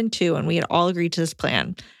my husband too, and we had all agreed to this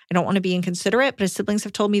plan. I don't want to be inconsiderate, but his siblings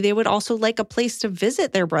have told me they would also like a place to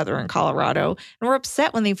visit their brother in Colorado, and were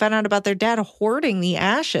upset when they found out about their dad hoarding the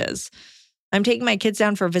ashes. I'm taking my kids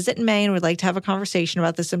down for a visit in May and would like to have a conversation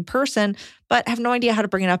about this in person, but have no idea how to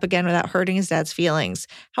bring it up again without hurting his dad's feelings.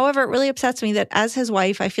 However, it really upsets me that as his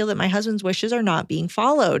wife, I feel that my husband's wishes are not being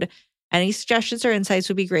followed. Any suggestions or insights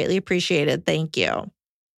would be greatly appreciated. Thank you.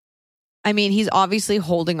 I mean, he's obviously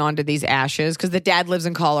holding on to these ashes because the dad lives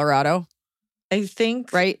in Colorado. I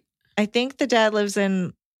think, right? I think the dad lives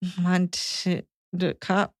in Montana.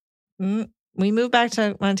 We moved back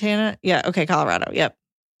to Montana. Yeah. Okay. Colorado. Yep.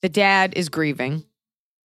 The dad is grieving.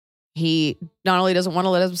 He not only doesn't want to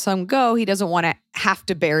let his son go, he doesn't want to have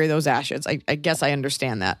to bury those ashes. I guess I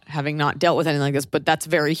understand that, having not dealt with anything like this, but that's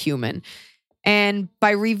very human. And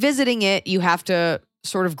by revisiting it, you have to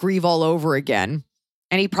sort of grieve all over again.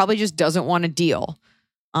 And he probably just doesn't want to deal.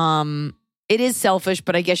 It is selfish,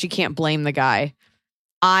 but I guess you can't blame the guy.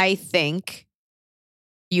 I think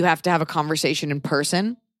you have to have a conversation in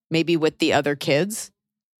person, maybe with the other kids.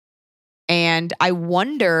 And I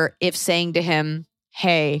wonder if saying to him,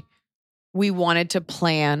 hey, we wanted to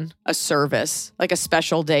plan a service, like a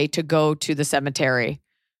special day to go to the cemetery.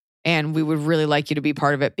 And we would really like you to be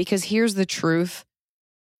part of it. Because here's the truth.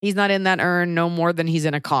 He's not in that urn no more than he's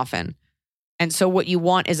in a coffin. And so what you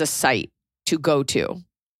want is a site to go to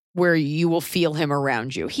where you will feel him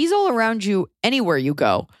around you. He's all around you anywhere you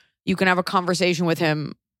go. You can have a conversation with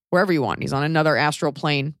him wherever you want. He's on another astral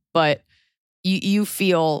plane. But you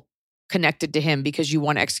feel connected to him because you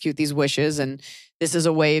want to execute these wishes. And this is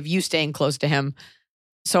a way of you staying close to him.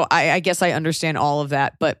 So I guess I understand all of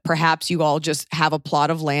that, but perhaps you all just have a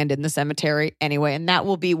plot of land in the cemetery anyway, and that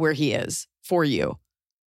will be where he is for you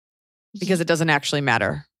because it doesn't actually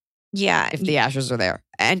matter. Yeah. If the ashes are there.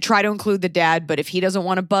 And try to include the dad, but if he doesn't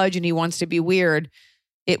want to budge and he wants to be weird,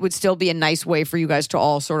 it would still be a nice way for you guys to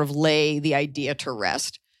all sort of lay the idea to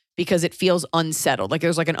rest because it feels unsettled, like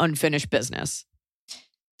there's like an unfinished business.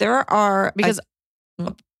 There are...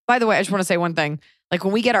 By the way, I just want to say one thing. Like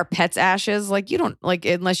when we get our pets' ashes, like you don't, like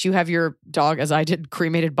unless you have your dog, as I did,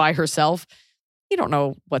 cremated by herself, you don't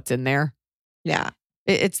know what's in there. Yeah.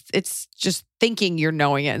 It's just thinking you're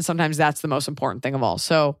knowing it. And sometimes that's the most important thing of all.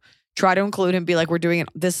 So try to include him. Be like, we're doing it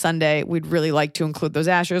this Sunday. We'd really like to include those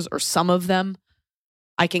ashes or some of them.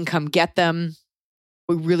 I can come get them.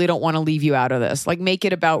 We really don't want to leave you out of this. Like make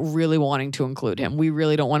it about really wanting to include him. We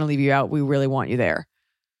really don't want to leave you out. We really want you there.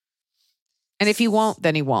 And if he won't,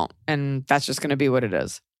 then he won't. And that's just going to be what it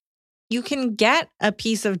is. You can get a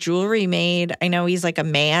piece of jewelry made. I know he's like a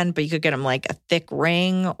man, but you could get him like a thick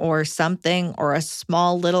ring or something or a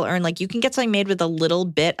small little urn. Like you can get something made with a little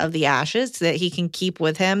bit of the ashes that he can keep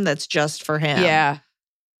with him that's just for him. Yeah.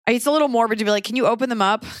 It's a little morbid to be like, can you open them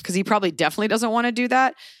up? Because he probably definitely doesn't want to do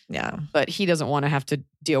that. Yeah. But he doesn't want to have to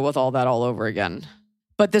deal with all that all over again.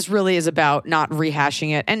 But this really is about not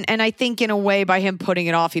rehashing it. And I think in a way by him putting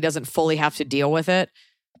it off, he doesn't fully have to deal with it,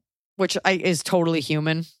 which is totally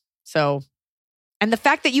human. So, and the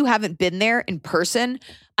fact that you haven't been there in person,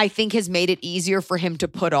 I think has made it easier for him to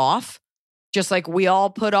put off. Just like we all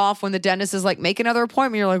put off when the dentist is like, make another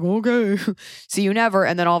appointment. You're like, okay, see you never.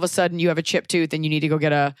 And then all of a sudden you have a chipped tooth and you need to go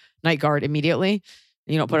get a night guard immediately.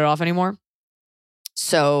 You don't put it off anymore.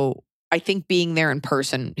 So I think being there in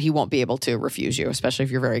person, he won't be able to refuse you, especially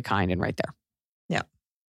if you're very kind and right there. Yeah.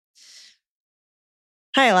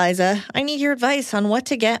 Hi, Iliza. I need your advice on what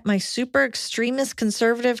to get my super extremist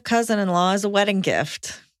conservative cousin-in-law as a wedding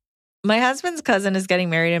gift. My husband's cousin is getting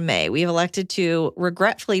married in May. We've elected to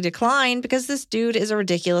regretfully decline because this dude is a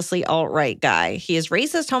ridiculously alt-right guy. He is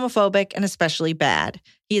racist, homophobic, and especially bad.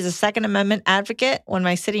 He is a Second Amendment advocate. When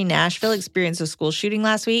my city, Nashville, experienced a school shooting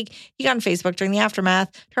last week, he got on Facebook during the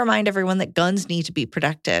aftermath to remind everyone that guns need to be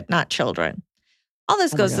protected, not children. All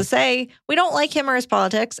this goes to say, we don't like him or his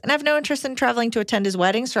politics and have no interest in traveling to attend his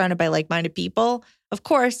wedding surrounded by like-minded people. Of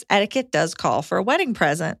course, etiquette does call for a wedding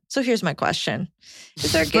present. So here's my question.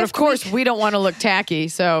 Is there a gift but of course, we don't want to look tacky.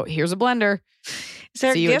 So here's a blender.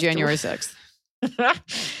 See you January 6th.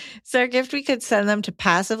 Is there a gift we could send them to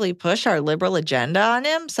passively push our liberal agenda on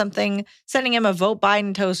him? Sending him a vote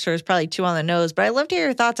Biden toaster is probably too on the nose, but I'd love to hear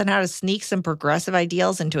your thoughts on how to sneak some progressive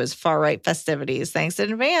ideals into his far-right festivities. Thanks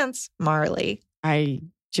in advance, Marley. I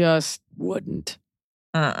just wouldn't.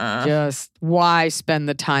 Just why spend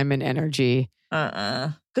the time and energy?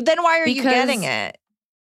 But then why are you getting it?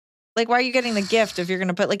 Like, why are you getting the gift if you're going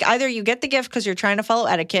to put, like, either you get the gift because you're trying to follow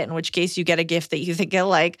etiquette, in which case you get a gift that you think he'll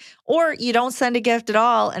like, or you don't send a gift at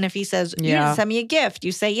all. And if he says, you didn't send me a gift,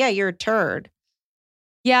 you say, yeah, you're a turd.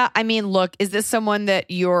 Yeah, I mean, look, is this someone that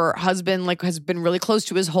your husband like has been really close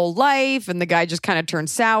to his whole life and the guy just kind of turned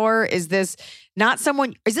sour? Is this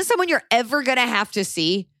someone you're ever going to have to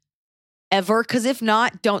see? Ever? Because if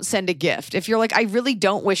not, don't send a gift. If you're like, I really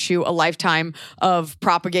don't wish you a lifetime of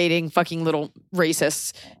propagating fucking little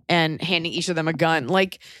racists and handing each of them a gun.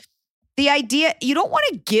 Like the idea, you don't want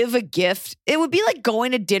to give a gift. It would be like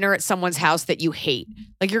going to dinner at someone's house that you hate.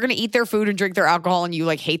 Like you're going to eat their food and drink their alcohol and you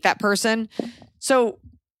like hate that person. So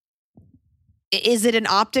is it an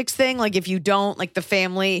optics thing? Like if you don't like the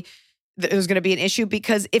family, there's going to be an issue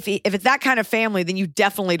because if it's that kind of family, then you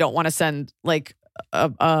definitely don't want to send like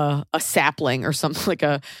a sapling or something like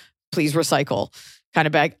a please recycle kind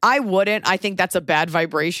of bag. I wouldn't. I think that's a bad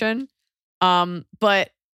vibration. But I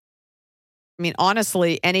mean,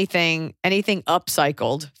 honestly, anything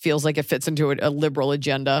upcycled feels like it fits into a liberal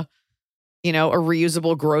agenda. You know, a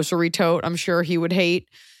reusable grocery tote, I'm sure he would hate.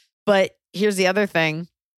 But here's the other thing.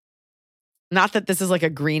 Not that this is like a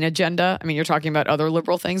green agenda. I mean, you're talking about other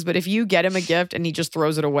liberal things, but if you get him a gift and he just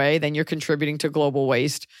throws it away, then you're contributing to global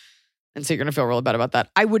waste. And so you're going to feel really bad about that.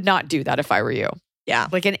 I would not do that if I were you. Yeah.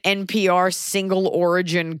 Like an NPR single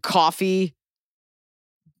origin coffee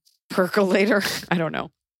percolator. I don't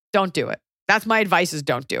know. Don't do it. That's my advice is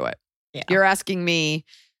don't do it. Yeah. You're asking me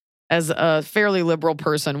as a fairly liberal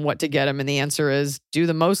person what to get him. And the answer is do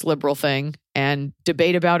the most liberal thing and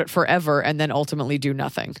debate about it forever and then ultimately do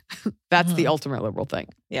nothing. That's the ultimate liberal thing.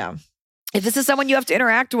 Yeah. If this is someone you have to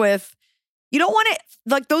interact with, you don't want to,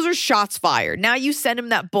 like, those are shots fired. Now you send him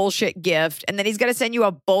that bullshit gift and then he's got to send you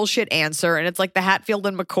a bullshit answer and it's like the Hatfield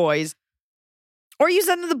and McCoys. Or you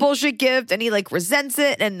send him the bullshit gift and he like resents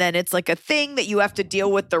it and then it's like a thing that you have to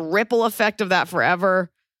deal with the ripple effect of that forever.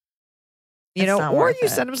 You know, or you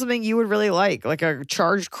send him something you would really like a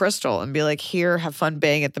charged crystal and be like, here, have fun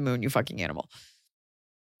baying at the moon, you fucking animal.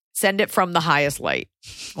 Send it from the highest light.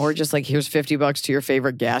 Or just like, here's $50 to your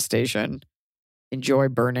favorite gas station. Enjoy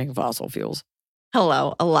burning fossil fuels.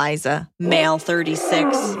 Hello, Iliza, male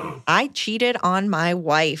 36. I cheated on my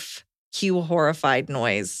wife. Cue horrified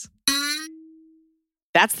noise.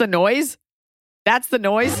 That's the noise? That's the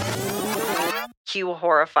noise? Cue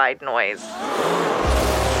horrified noise.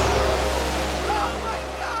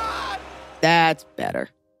 That's better.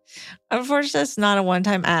 Unfortunately, it's not a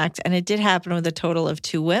one-time act, and it did happen with a total of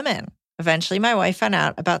 2 women. Eventually, my wife found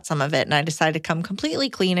out about some of it, and I decided to come completely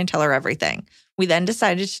clean and tell her everything. We then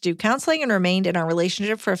decided to do counseling and remained in our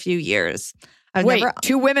relationship for a few years. Wait,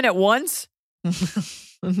 2 women at once?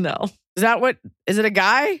 No. Is that what? Is it a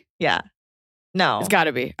guy? Yeah. No. It's got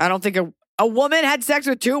to be. I don't think A woman had sex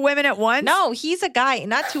with 2 women at once? No, he's a guy,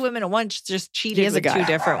 not 2 women at once, just cheated with 2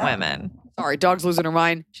 different women. Sorry, dog's losing her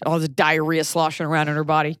mind. All this diarrhea sloshing around in her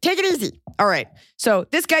body. Take it easy. All right. So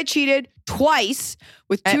this guy cheated twice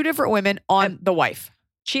with 2 different women on the wife.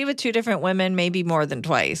 Cheated with 2 different women, maybe more than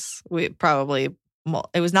twice. It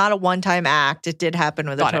was not a one-time act. It did happen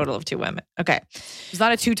with a total of 2 women. Okay. It's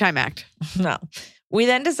not a 2-time act. No. We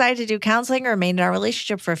then decided to do counseling and remained in our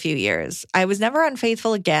relationship for a few years. I was never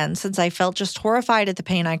unfaithful again since I felt just horrified at the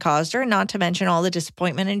pain I caused her, not to mention all the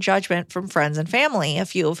disappointment and judgment from friends and family, a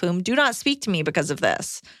few of whom do not speak to me because of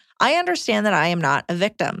this. I understand that I am not a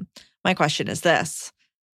victim. My question is this.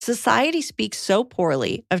 Society speaks so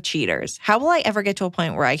poorly of cheaters. How will I ever get to a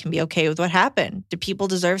point where I can be okay with what happened? Do people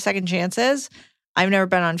deserve second chances? I've never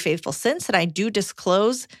been unfaithful since, and I do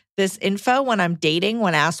disclose this info when I'm dating,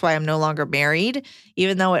 when asked why I'm no longer married.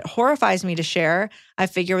 Even though it horrifies me to share, I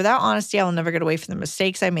figure without honesty, I will never get away from the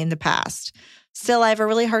mistakes I made in the past. Still, I have a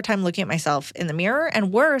really hard time looking at myself in the mirror,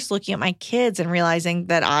 and worse, looking at my kids and realizing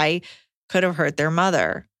that I could have hurt their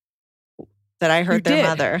mother.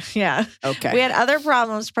 Mother. Yeah. Okay. We had other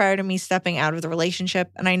problems prior to me stepping out of the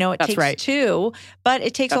relationship, and I know it takes 2, but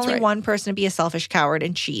it takes only one person to be a selfish coward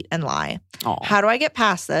and cheat and lie. Aww. How do I get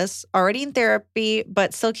past this? Already in therapy,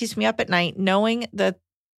 but still keeps me up at night knowing that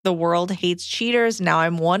the world hates cheaters. Now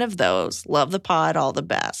I'm one of those. Love the pod. All the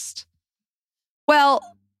best. Well,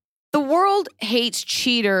 the world hates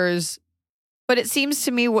cheaters, but it seems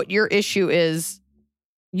to me what your issue is,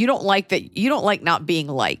 you don't like not being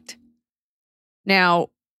liked. Now,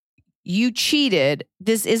 you cheated.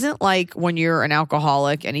 This isn't like when you're an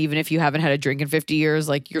alcoholic, and even if you haven't had a drink in 50 years,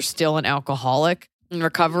 like you're still an alcoholic in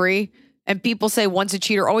recovery. And people say once a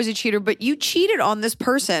cheater, always a cheater, but you cheated on this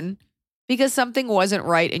person because something wasn't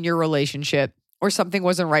right in your relationship or something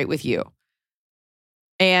wasn't right with you.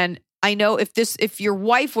 And I know if your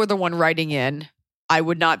wife were the one writing in, I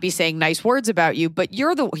would not be saying nice words about you, but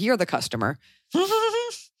you're the customer.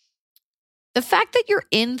 The fact that you're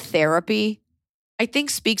in therapy, I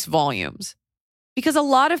think, speaks volumes, because a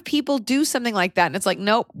lot of people do something like that. And it's like,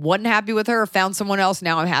 nope, wasn't happy with her or found someone else.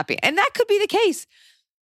 Now I'm happy. And that could be the case.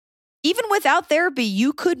 Even without therapy,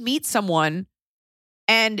 you could meet someone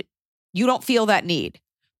and you don't feel that need.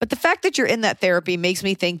 But the fact that you're in that therapy makes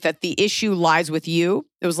me think that the issue lies with you.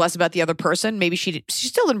 It was less about the other person. Maybe she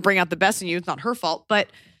still didn't bring out the best in you. It's not her fault, but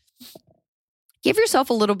give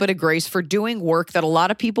yourself a little bit of grace for doing work that a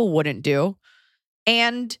lot of people wouldn't do.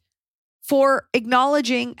 And for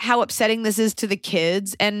acknowledging how upsetting this is to the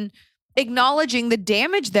kids and acknowledging the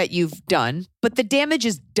damage that you've done, but the damage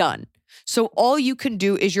is done. So all you can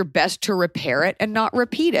do is your best to repair it and not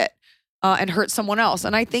repeat it and hurt someone else.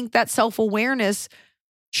 And I think that self-awareness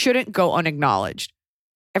shouldn't go unacknowledged.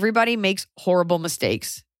 Everybody makes horrible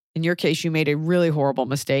mistakes. In your case, you made a really horrible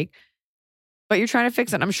mistake, but you're trying to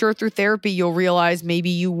fix it. I'm sure through therapy, you'll realize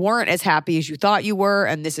maybe you weren't as happy as you thought you were,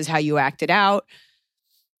 and this is how you acted out.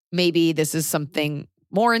 Maybe this is something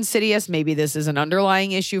more insidious. Maybe this is an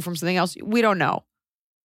underlying issue from something else. We don't know.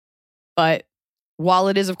 But while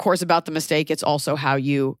it is, of course, about the mistake, it's also how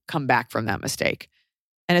you come back from that mistake.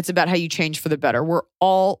 And it's about how you change for the better. We're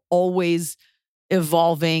all always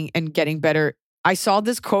evolving and getting better. I saw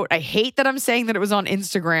this quote. I hate that I'm saying that it was on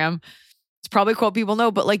Instagram. It's probably a quote people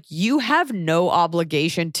know, but like, you have no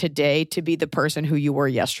obligation today to be the person who you were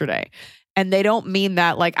yesterday. And they don't mean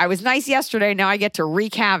that like, I was nice yesterday, now I get to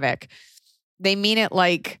wreak havoc. They mean it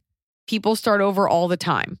like people start over all the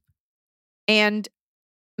time. And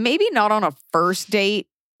maybe not on a first date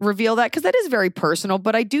reveal that, because that is very personal,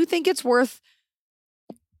 but I do think it's worth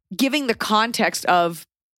giving the context of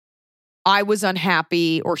I was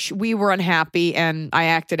unhappy or we were unhappy and I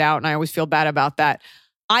acted out and I always feel bad about that.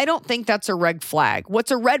 I don't think that's a red flag.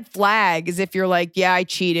 What's a red flag is if you're like, yeah, I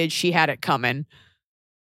cheated, she had it coming.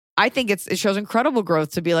 I think it shows incredible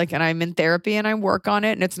growth to be like, and I'm in therapy and I work on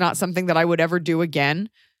it and it's not something that I would ever do again.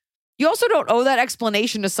 You also don't owe that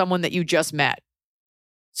explanation to someone that you just met.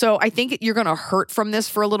 So I think you're going to hurt from this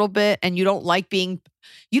for a little bit, and you don't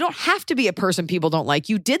have to be a person people don't like.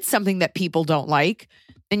 You did something that people don't like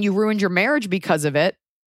and you ruined your marriage because of it,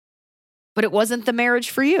 but it wasn't the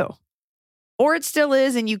marriage for you. Or it still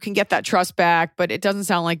is, and you can get that trust back, but it doesn't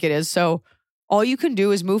sound like it is. So all you can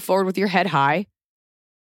do is move forward with your head high.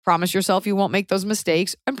 Promise yourself you won't make those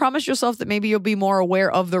mistakes, and promise yourself that maybe you'll be more aware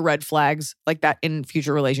of the red flags like that in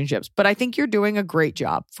future relationships. But I think you're doing a great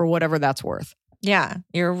job for whatever that's worth. Yeah,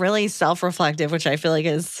 you're really self-reflective, which I feel like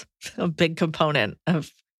is a big component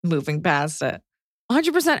of moving past it.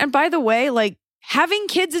 100%. And by the way, like, having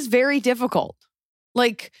kids is very difficult.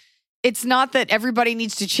 Like, it's not that everybody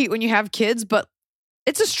needs to cheat when you have kids, but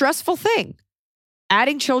it's a stressful thing.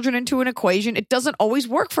 adding children into an equation, it doesn't always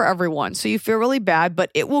work for everyone. So you feel really bad, but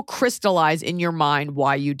it will crystallize in your mind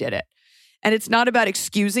why you did it. And it's not about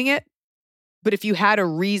excusing it, but if you had a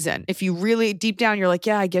reason, if you really deep down, you're like,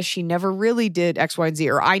 yeah, I guess she never really did X, Y, and Z,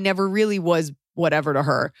 or I never really was whatever to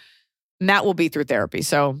her. And that will be through therapy.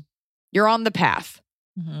 So you're on the path.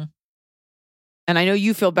 Mm-hmm. And I know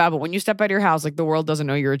you feel bad, but when you step out of your house, like the world doesn't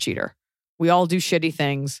know you're a cheater. We all do shitty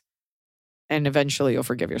things. And eventually you'll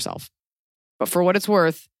forgive yourself. But for what it's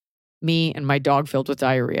worth, me and my dog filled with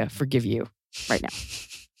diarrhea forgive you right now.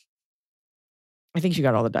 I think she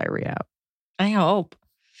got all the diarrhea out. I hope.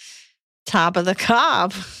 Top of the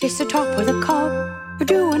cob. It's the top of the cob. You're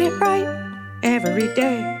doing it right every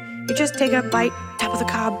day. You just take a bite, top of the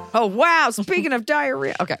cob. Oh, wow. Speaking of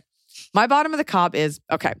diarrhea. Okay. My bottom of the cob is,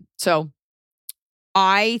 okay, so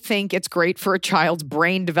I think it's great for a child's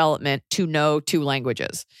brain development to know 2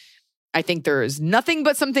 languages. I think there is nothing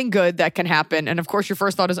but something good that can happen. And of course, your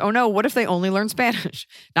first thought is, oh no, what if they only learn Spanish?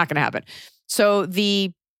 Not going to happen. So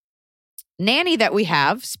the nanny that we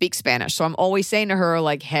have speaks Spanish. So I'm always saying to her,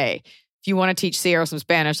 like, hey, if you want to teach Sierra some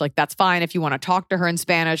Spanish, like, that's fine. If you want to talk to her in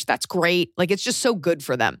Spanish, that's great. Like, it's just so good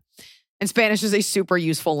for them. And Spanish is a super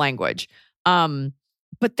useful language.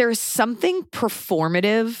 But there's something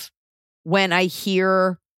performative when I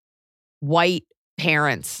hear white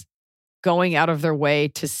parents going out of their way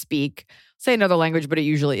to speak, say another language, but it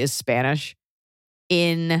usually is Spanish,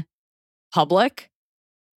 in public.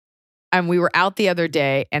 And we were out the other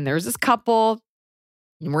day and there's this couple,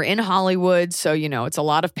 and we're in Hollywood. So, you know, it's a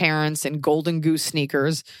lot of parents in Golden Goose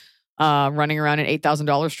sneakers running around in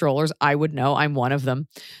 $8,000 strollers. I would know. I'm one of them.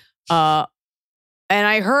 And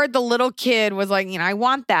I heard the little kid was like, you know, I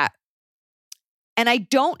want that. And I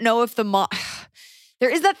don't know if the mom... There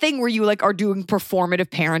is that thing where you like are doing performative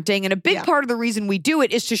parenting. And a big part of the reason we do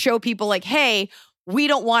it is to show people like, hey, we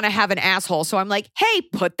don't want to have an asshole. So I'm like, hey,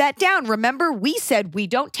 put that down. Remember, we said we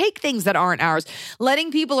don't take things that aren't ours.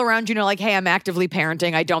 Letting people around you know, like, hey, I'm actively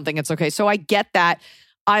parenting. I don't think it's okay. So I get that.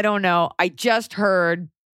 I don't know. I just heard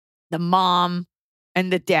the mom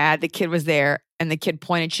and the dad, the kid was there and the kid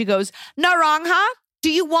pointed. She goes, naranja? Do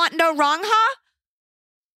you want naranja?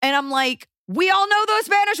 And I'm like, we all know the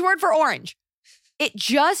Spanish word for orange. It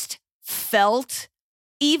just felt,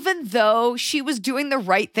 even though she was doing the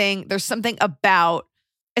right thing, there's something about,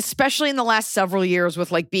 especially in the last several years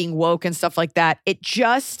with like being woke and stuff like that, it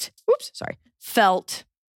just, felt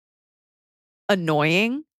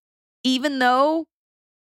annoying, even though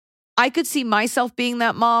I could see myself being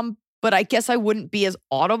that mom, but I guess I wouldn't be as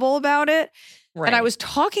audible about it. Right. And I was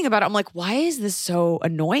talking about it. I'm like, why is this so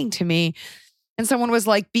annoying to me? And someone was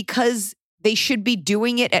like, because they should be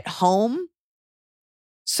doing it at home.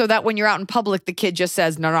 So that when you're out in public, the kid just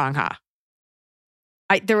says naranja.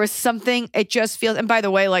 There was something, it just feels, and by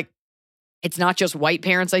the way, like, it's not just white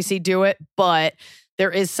parents I see do it, but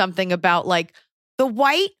there is something about like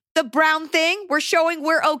the brown thing, we're showing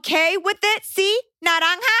we're okay with it. See?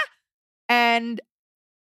 Naranja. And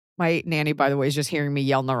my nanny, by the way, is just hearing me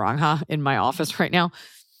yell naranja in my office right now.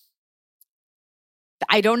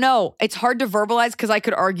 I don't know. It's hard to verbalize because I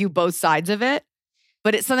could argue both sides of it.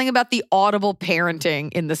 But it's something about the audible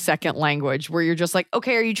parenting in the second language where you're just like,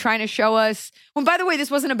 okay, are you trying to show us? Well, by the way, this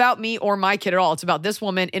wasn't about me or my kid at all. It's about this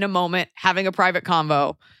woman in a moment having a private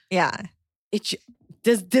convo. Yeah.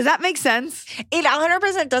 Does that make sense? It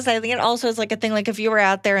 100% does. I think it also is like a thing, like if you were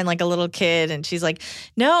out there and like a little kid and she's like,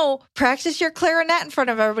 no, practice your clarinet in front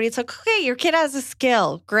of everybody. It's like, okay, your kid has a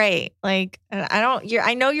skill. Great. Like,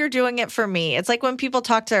 I know you're doing it for me. It's like when people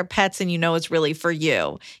talk to their pets and you know it's really for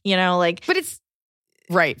you, you know, like. But it's.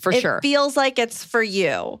 Right, for sure. It feels like it's for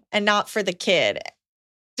you and not for the kid.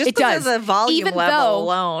 Just it does. Because of the volume level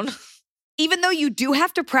alone. Even though you do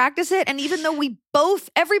have to practice it, and even though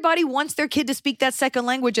everybody wants their kid to speak that second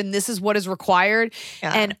language, and this is what is required,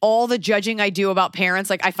 and all the judging I do about parents,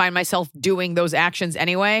 like I find myself doing those actions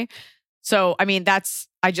anyway. So, I mean,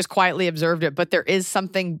 I just quietly observed it, but there is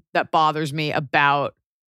something that bothers me about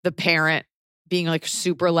the parent being like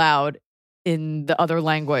super loud in the other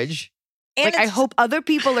language. And like, I hope other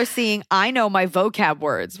people are seeing, I know my vocab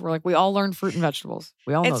words. We're like, we all learn fruit and vegetables.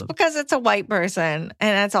 We all know them. It's because it's a white person.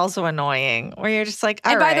 And it's also annoying where you're just like,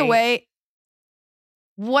 all right. And by the way,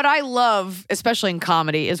 what I love, especially in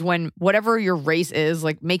comedy, is when whatever your race is,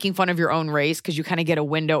 like making fun of your own race because you kind of get a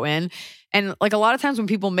window in. And like a lot of times when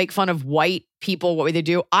people make fun of white people, what they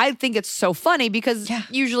do, I think it's so funny because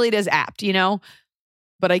usually it is apt, you know?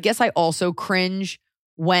 But I guess I also cringe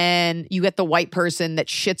when you get the white person that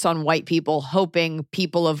shits on white people, hoping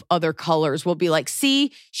people of other colors will be like,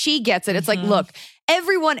 see, she gets it. It's like, look,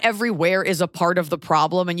 everyone everywhere is a part of the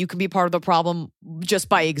problem, and you can be part of the problem just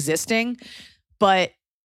by existing. But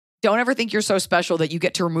don't ever think you're so special that you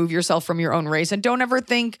get to remove yourself from your own race. And don't ever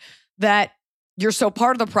think that you're so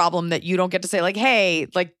part of the problem that you don't get to say like, hey,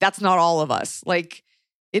 like that's not all of us. Like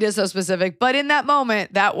it is so specific. But in that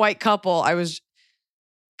moment, that white couple,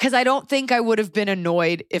 because I don't think I would have been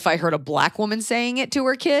annoyed if I heard a black woman saying it to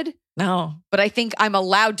her kid. No. But I think I'm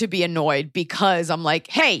allowed to be annoyed because I'm like,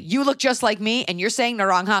 hey, you look just like me and you're saying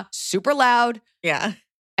naranja super loud. Yeah.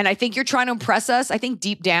 And I think you're trying to impress us. I think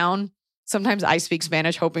deep down, sometimes I speak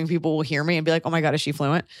Spanish hoping people will hear me and be like, oh my God, is she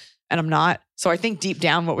fluent? And I'm not. So I think deep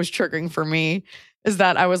down what was triggering for me is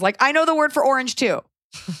that I was like, I know the word for orange too.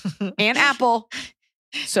 And apple.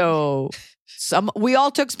 So we all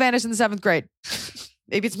took Spanish in the 7th grade.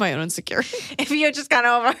 Maybe it's my own insecurity. If you had just gone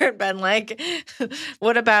over and been like,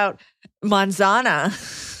 what about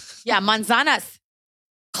manzana? Yeah, manzanas.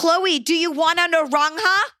 Chloe, do you want a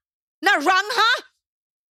naranja? Naranja?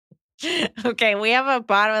 Okay, we have a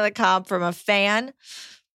bottom of the cob from a fan.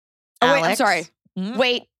 Oh, wait, I'm Alex. sorry. Mhm.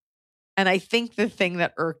 Wait. And I think the thing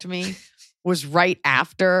that irked me was right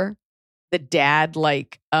after the dad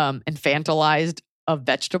infantilized a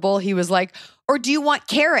vegetable. He was like, or do you want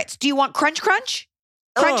carrots? Do you want crunch, crunch?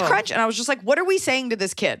 Crunch, Oh. crunch. And I was just like, what are we saying to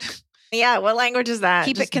this kid? Yeah, what language is that?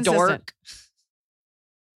 Keep Just it consistent. dork?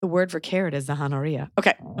 The word for carrot is zahanaria.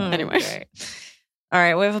 Okay. Anyway. Okay. All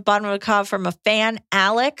right, we have a bottom of the cob from a fan,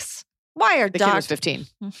 Alex. Why are The kid was doctors 15.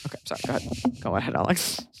 Okay, sorry. Go ahead. Go ahead,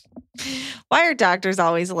 Alex. Why are doctors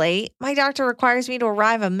always late? My doctor requires me to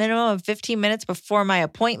arrive a minimum of 15 minutes before my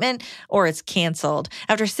appointment or it's canceled.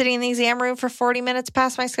 After sitting in the exam room for 40 minutes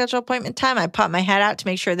past my scheduled appointment time, I popped my head out to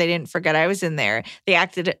make sure they didn't forget I was in there. They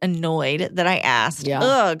acted annoyed that I asked. Yeah.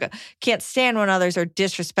 Ugh, can't stand when others are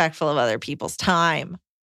disrespectful of other people's time.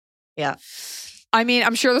 Yeah. I mean,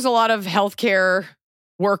 I'm sure there's a lot of healthcare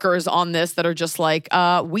workers on this that are just like,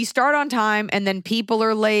 we start on time and then people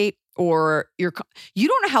are late, or you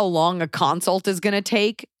don't know how long a consult is going to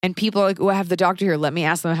take. And people are like, oh, I have the doctor here. Let me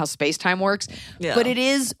ask them how space-time works. Yeah. But it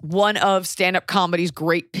is one of stand-up comedy's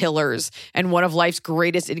great pillars and one of life's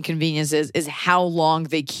greatest inconveniences is how long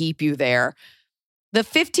they keep you there. The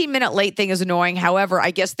 15-minute late thing is annoying. However,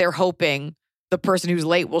 I guess they're hoping the person who's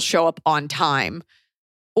late will show up on time.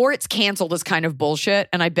 Or it's canceled is kind of bullshit.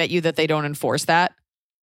 And I bet you that they don't enforce that.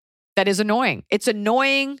 That is annoying. It's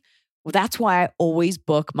annoying. Well, that's why I always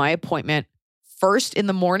book my appointment first in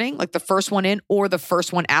the morning, like the first one in, or the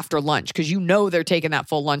first one after lunch, because you know they're taking that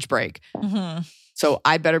full lunch break. Mm-hmm. So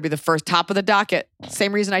I better be the first, top of the docket.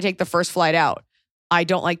 Same reason I take the first flight out. I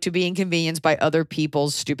don't like to be inconvenienced by other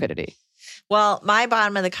people's stupidity. Well, my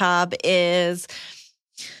bottom of the cob is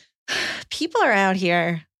people are out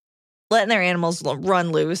here letting their animals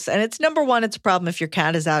run loose. And it's number one, it's a problem if your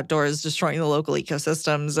cat is outdoors destroying the local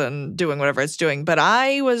ecosystems and doing whatever it's doing. But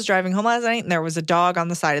I was driving home last night and there was a dog on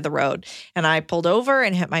the side of the road. And I pulled over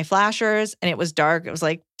and hit my flashers and it was dark. It was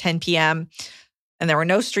like 10 p.m. and there were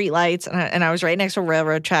no street lights. And I was right next to a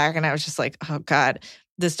railroad track and I was just like, oh God,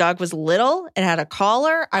 this dog was little. It had a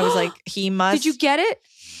collar. I was like, he must. Did you get it?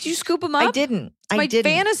 Did you scoop him up? I didn't. It's my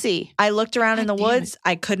fantasy. I looked around in the God damn woods.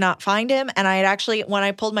 I could not find him. And I had actually, when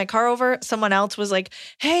I pulled my car over, someone else was like,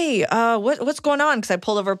 hey, what's going on? Because I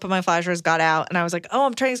pulled over, put my flashers, got out. And I was like, oh,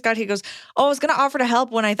 I'm trying to Scott. He goes, oh, I was going to offer to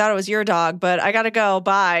help when I thought it was your dog, but I got to go.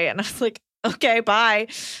 Bye. And I was like, okay, bye.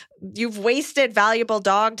 You've wasted valuable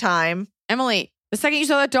dog time. Emily, the second you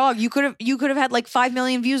saw that dog, you could have had like 5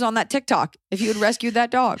 million views on that TikTok if you had rescued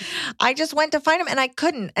that dog. I just went to find him and I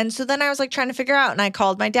couldn't. And so then I was like trying to figure out and I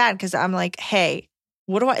called my dad because I'm like, hey,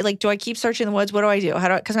 what do I like? Do I keep searching the woods? What do I do?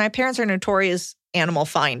 Because my parents are notorious animal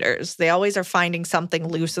finders. They always are finding something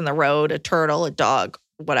loose in the road, a turtle, a dog,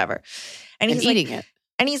 whatever. And he's eating it.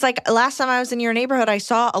 And he's like, last time I was in your neighborhood, I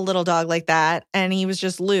saw a little dog like that and he was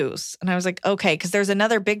just loose. And I was like, okay, because there's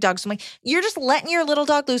another big dog. So I'm like, you're just letting your little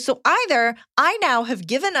dog loose. So either I now have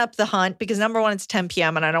given up the hunt because number one, it's 10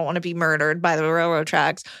 p.m. and I don't want to be murdered by the railroad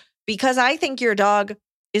tracks because I think your dog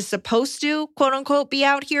is supposed to, quote unquote, be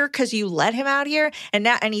out here because you let him out here and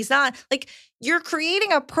he's not. Like, you're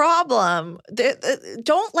creating a problem.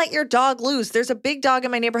 Don't let your dog loose. There's a big dog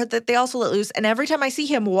in my neighborhood that they also let loose. And every time I see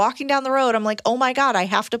him walking down the road, I'm like, oh my God, I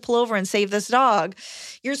have to pull over and save this dog.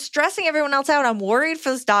 You're stressing everyone else out. I'm worried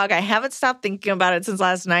for this dog. I haven't stopped thinking about it since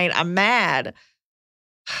last night. I'm mad.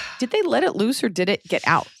 Did they let it loose or did it get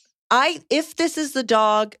out? If this is the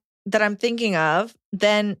dog that I'm thinking of,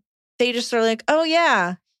 then they just are like, oh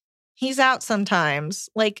yeah, he's out sometimes.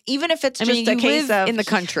 Like, even if it's just a case of in the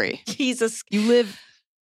country. You live.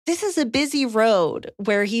 This is a busy road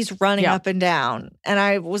where he's running up and down. And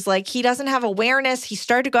I was like, he doesn't have awareness. He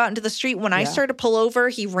started to go out into the street. When I started to pull over,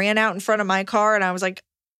 he ran out in front of my car. And I was like,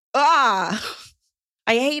 I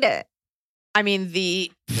hate it. I mean,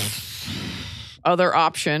 the other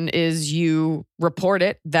option is you report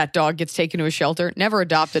it. That dog gets taken to a shelter, never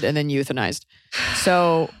adopted, and then euthanized.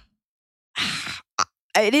 So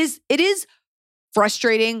it is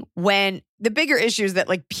frustrating when the bigger issue is that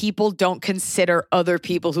like people don't consider other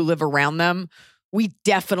people who live around them. We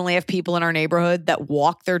definitely have people in our neighborhood that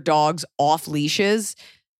walk their dogs off leashes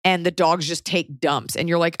and the dogs just take dumps. And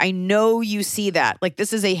you're like, I know you see that. Like,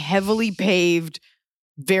 this is a heavily paved,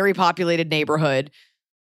 very populated neighborhood.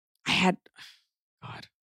 I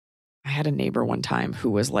had a neighbor one time who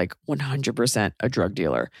was like 100% a drug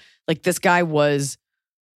dealer. Like, this guy was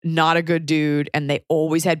not a good dude. And they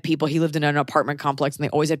always had people, he lived in an apartment complex and they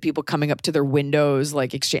always had people coming up to their windows,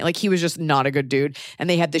 like exchange, like he was just not a good dude. And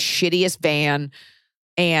they had the shittiest van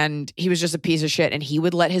and he was just a piece of shit. And he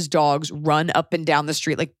would let his dogs run up and down the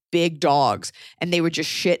street, like big dogs. And they would just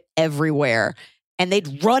shit everywhere. And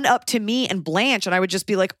they'd run up to me and Blanche. And I would just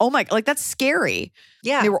be like, oh my, like that's scary.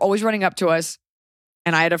 Yeah. They were always running up to us.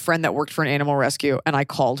 And I had a friend that worked for an animal rescue and I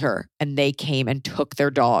called her and they came and took their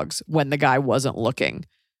dogs when the guy wasn't looking.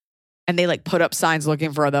 And they like put up signs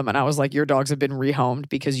looking for them. And I was like, your dogs have been rehomed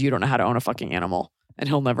because you don't know how to own a fucking animal. And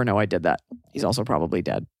he'll never know I did that. He's also probably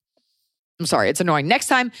dead. I'm sorry. It's annoying. Next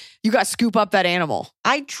time you got to scoop up that animal.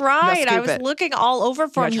 I tried. I was looking all over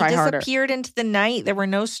for him. He disappeared into the night. There were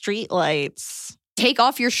no street lights. Take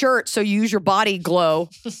off your shirt so you use your body glow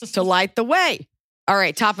to light the way. All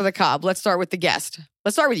right. Top of the cob. Let's start with the guest.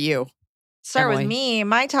 Let's start with you. Start Emily. with me.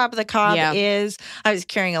 My top of the cob is I was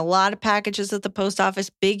carrying a lot of packages at the post office,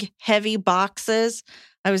 big, heavy boxes.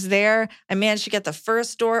 I was there. I managed to get the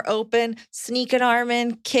first door open, sneak an arm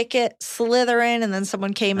in, kick it, slither in, and then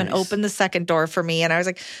someone came and opened the second door for me. And I was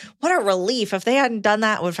like, what a relief. If they hadn't done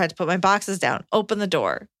that, I would have had to put my boxes down, open the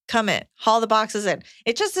door, come in, haul the boxes in.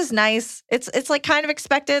 It just is nice. It's like kind of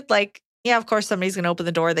expected. Like, yeah, of course, somebody's going to open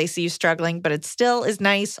the door. They see you struggling, but it still is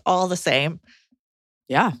nice all the same.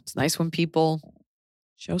 Yeah, it's nice when people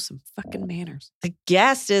show some fucking manners. The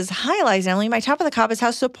guest is, hi, Iliza and Emily. My top of the cob is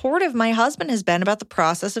how supportive my husband has been about the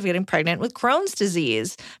process of getting pregnant with Crohn's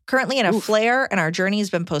disease. Currently in a flare, and our journey has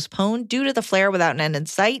been postponed due to the flare without an end in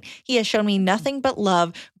sight. He has shown me nothing but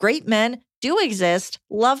love. Great men do exist.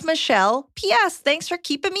 Love, Michelle. P.S. Thanks for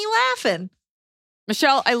keeping me laughing.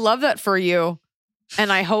 Michelle, I love that for you.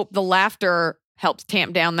 And I hope the laughter helps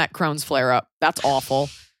tamp down that Crohn's flare up. That's awful.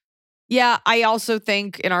 Yeah, I also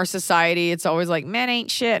think in our society, it's always like, men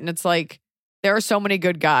ain't shit. And it's like, there are so many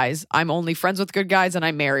good guys. I'm only friends with good guys and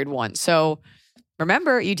I married one. So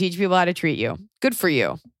remember, you teach people how to treat you. Good for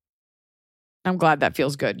you. I'm glad that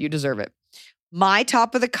feels good. You deserve it. My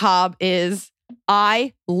top of the cob is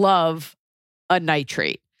I love a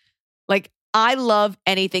nitrate. Like, I love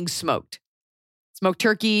anything smoked. Smoked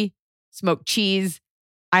turkey, smoked cheese.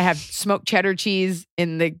 I have smoked cheddar cheese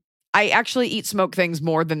I actually eat smoked things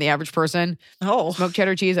more than the average person. Oh. Smoked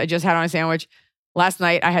cheddar cheese, I just had on a sandwich. Last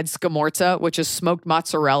night, I had scamorza, which is smoked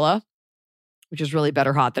mozzarella, which is really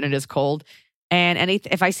better hot than it is cold. And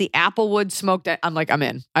if I see applewood smoked, I'm like, I'm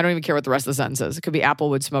in. I don't even care what the rest of the sentence is. It could be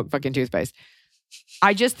applewood smoked fucking toothpaste.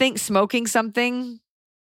 I just think smoking something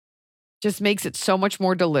just makes it so much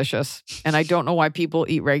more delicious. And I don't know why people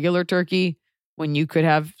eat regular turkey when you could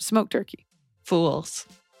have smoked turkey. Fools.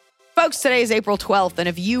 Folks, today is April 12th, and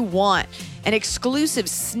if you want an exclusive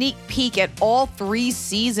sneak peek at all 3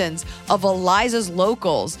 seasons of Iliza's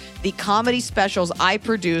Locals, the comedy specials I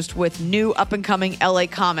produced with new up-and-coming LA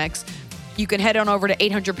comics, you can head on over to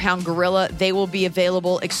 800 Pound Gorilla. They will be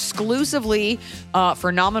available exclusively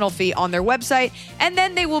for nominal fee on their website, and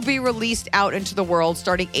then they will be released out into the world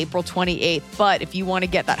starting April 28th. But if you want to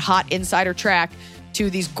get that hot insider track to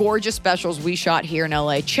these gorgeous specials we shot here in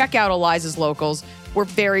LA, check out Iliza's Locals. We're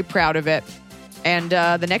very proud of it. And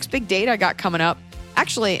the next big date I got coming up,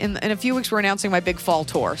 actually, in a few weeks, we're announcing my big fall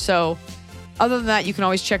tour. So other than that, you can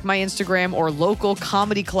always check my Instagram or local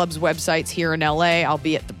comedy clubs websites here in LA. I'll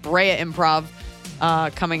be at the Brea Improv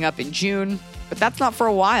coming up in June. But that's not for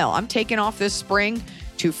a while. I'm taking off this spring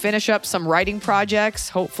to finish up some writing projects,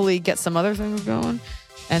 hopefully get some other things going.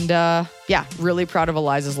 And yeah, really proud of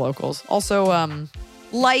Iliza's Locals. Also,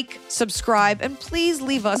 like, subscribe, and please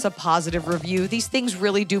leave us a positive review. These things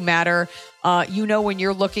really do matter. When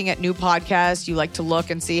you're looking at new podcasts, you like to look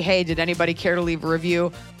and see, hey, did anybody care to leave a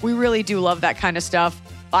review? We really do love that kind of stuff.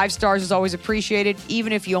 5 stars is always appreciated.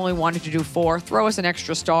 Even if you only wanted to do 4, throw us an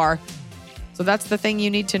extra star. So that's the thing you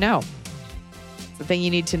need to know. It's the thing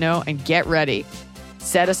you need to know, and get ready.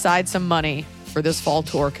 Set aside some money for this fall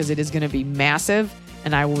tour because it is going to be massive,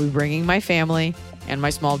 and I will be bringing my family and my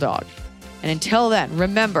small dog. And until then,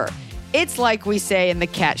 remember, it's like we say in the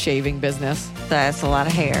cat shaving business. That's a lot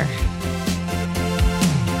of hair.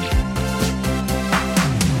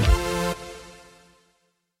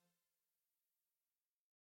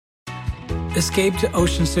 Escape to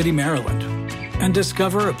Ocean City, Maryland, and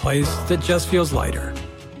discover a place that just feels lighter,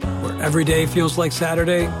 where every day feels like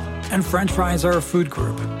Saturday and French fries are a food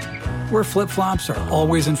group, where flip-flops are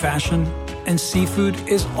always in fashion and seafood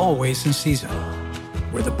is always in season,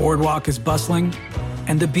 where the boardwalk is bustling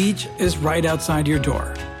and the beach is right outside your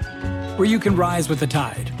door, where you can rise with the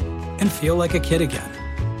tide and feel like a kid again.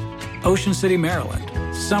 Ocean City, Maryland,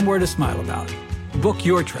 somewhere to smile about. Book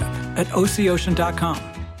your trip at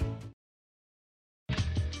OCOcean.com.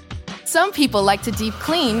 Some people like to deep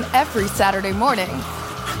clean every Saturday morning.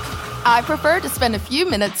 I prefer to spend a few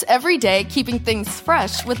minutes every day keeping things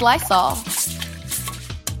fresh with Lysol.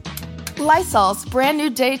 Lysol's brand new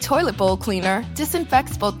Day Toilet Bowl Cleaner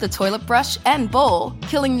disinfects both the toilet brush and bowl,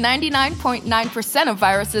 killing 99.9% of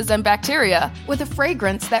viruses and bacteria with a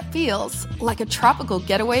fragrance that feels like a tropical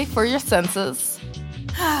getaway for your senses.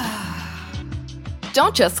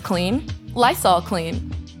 Don't just clean, Lysol clean.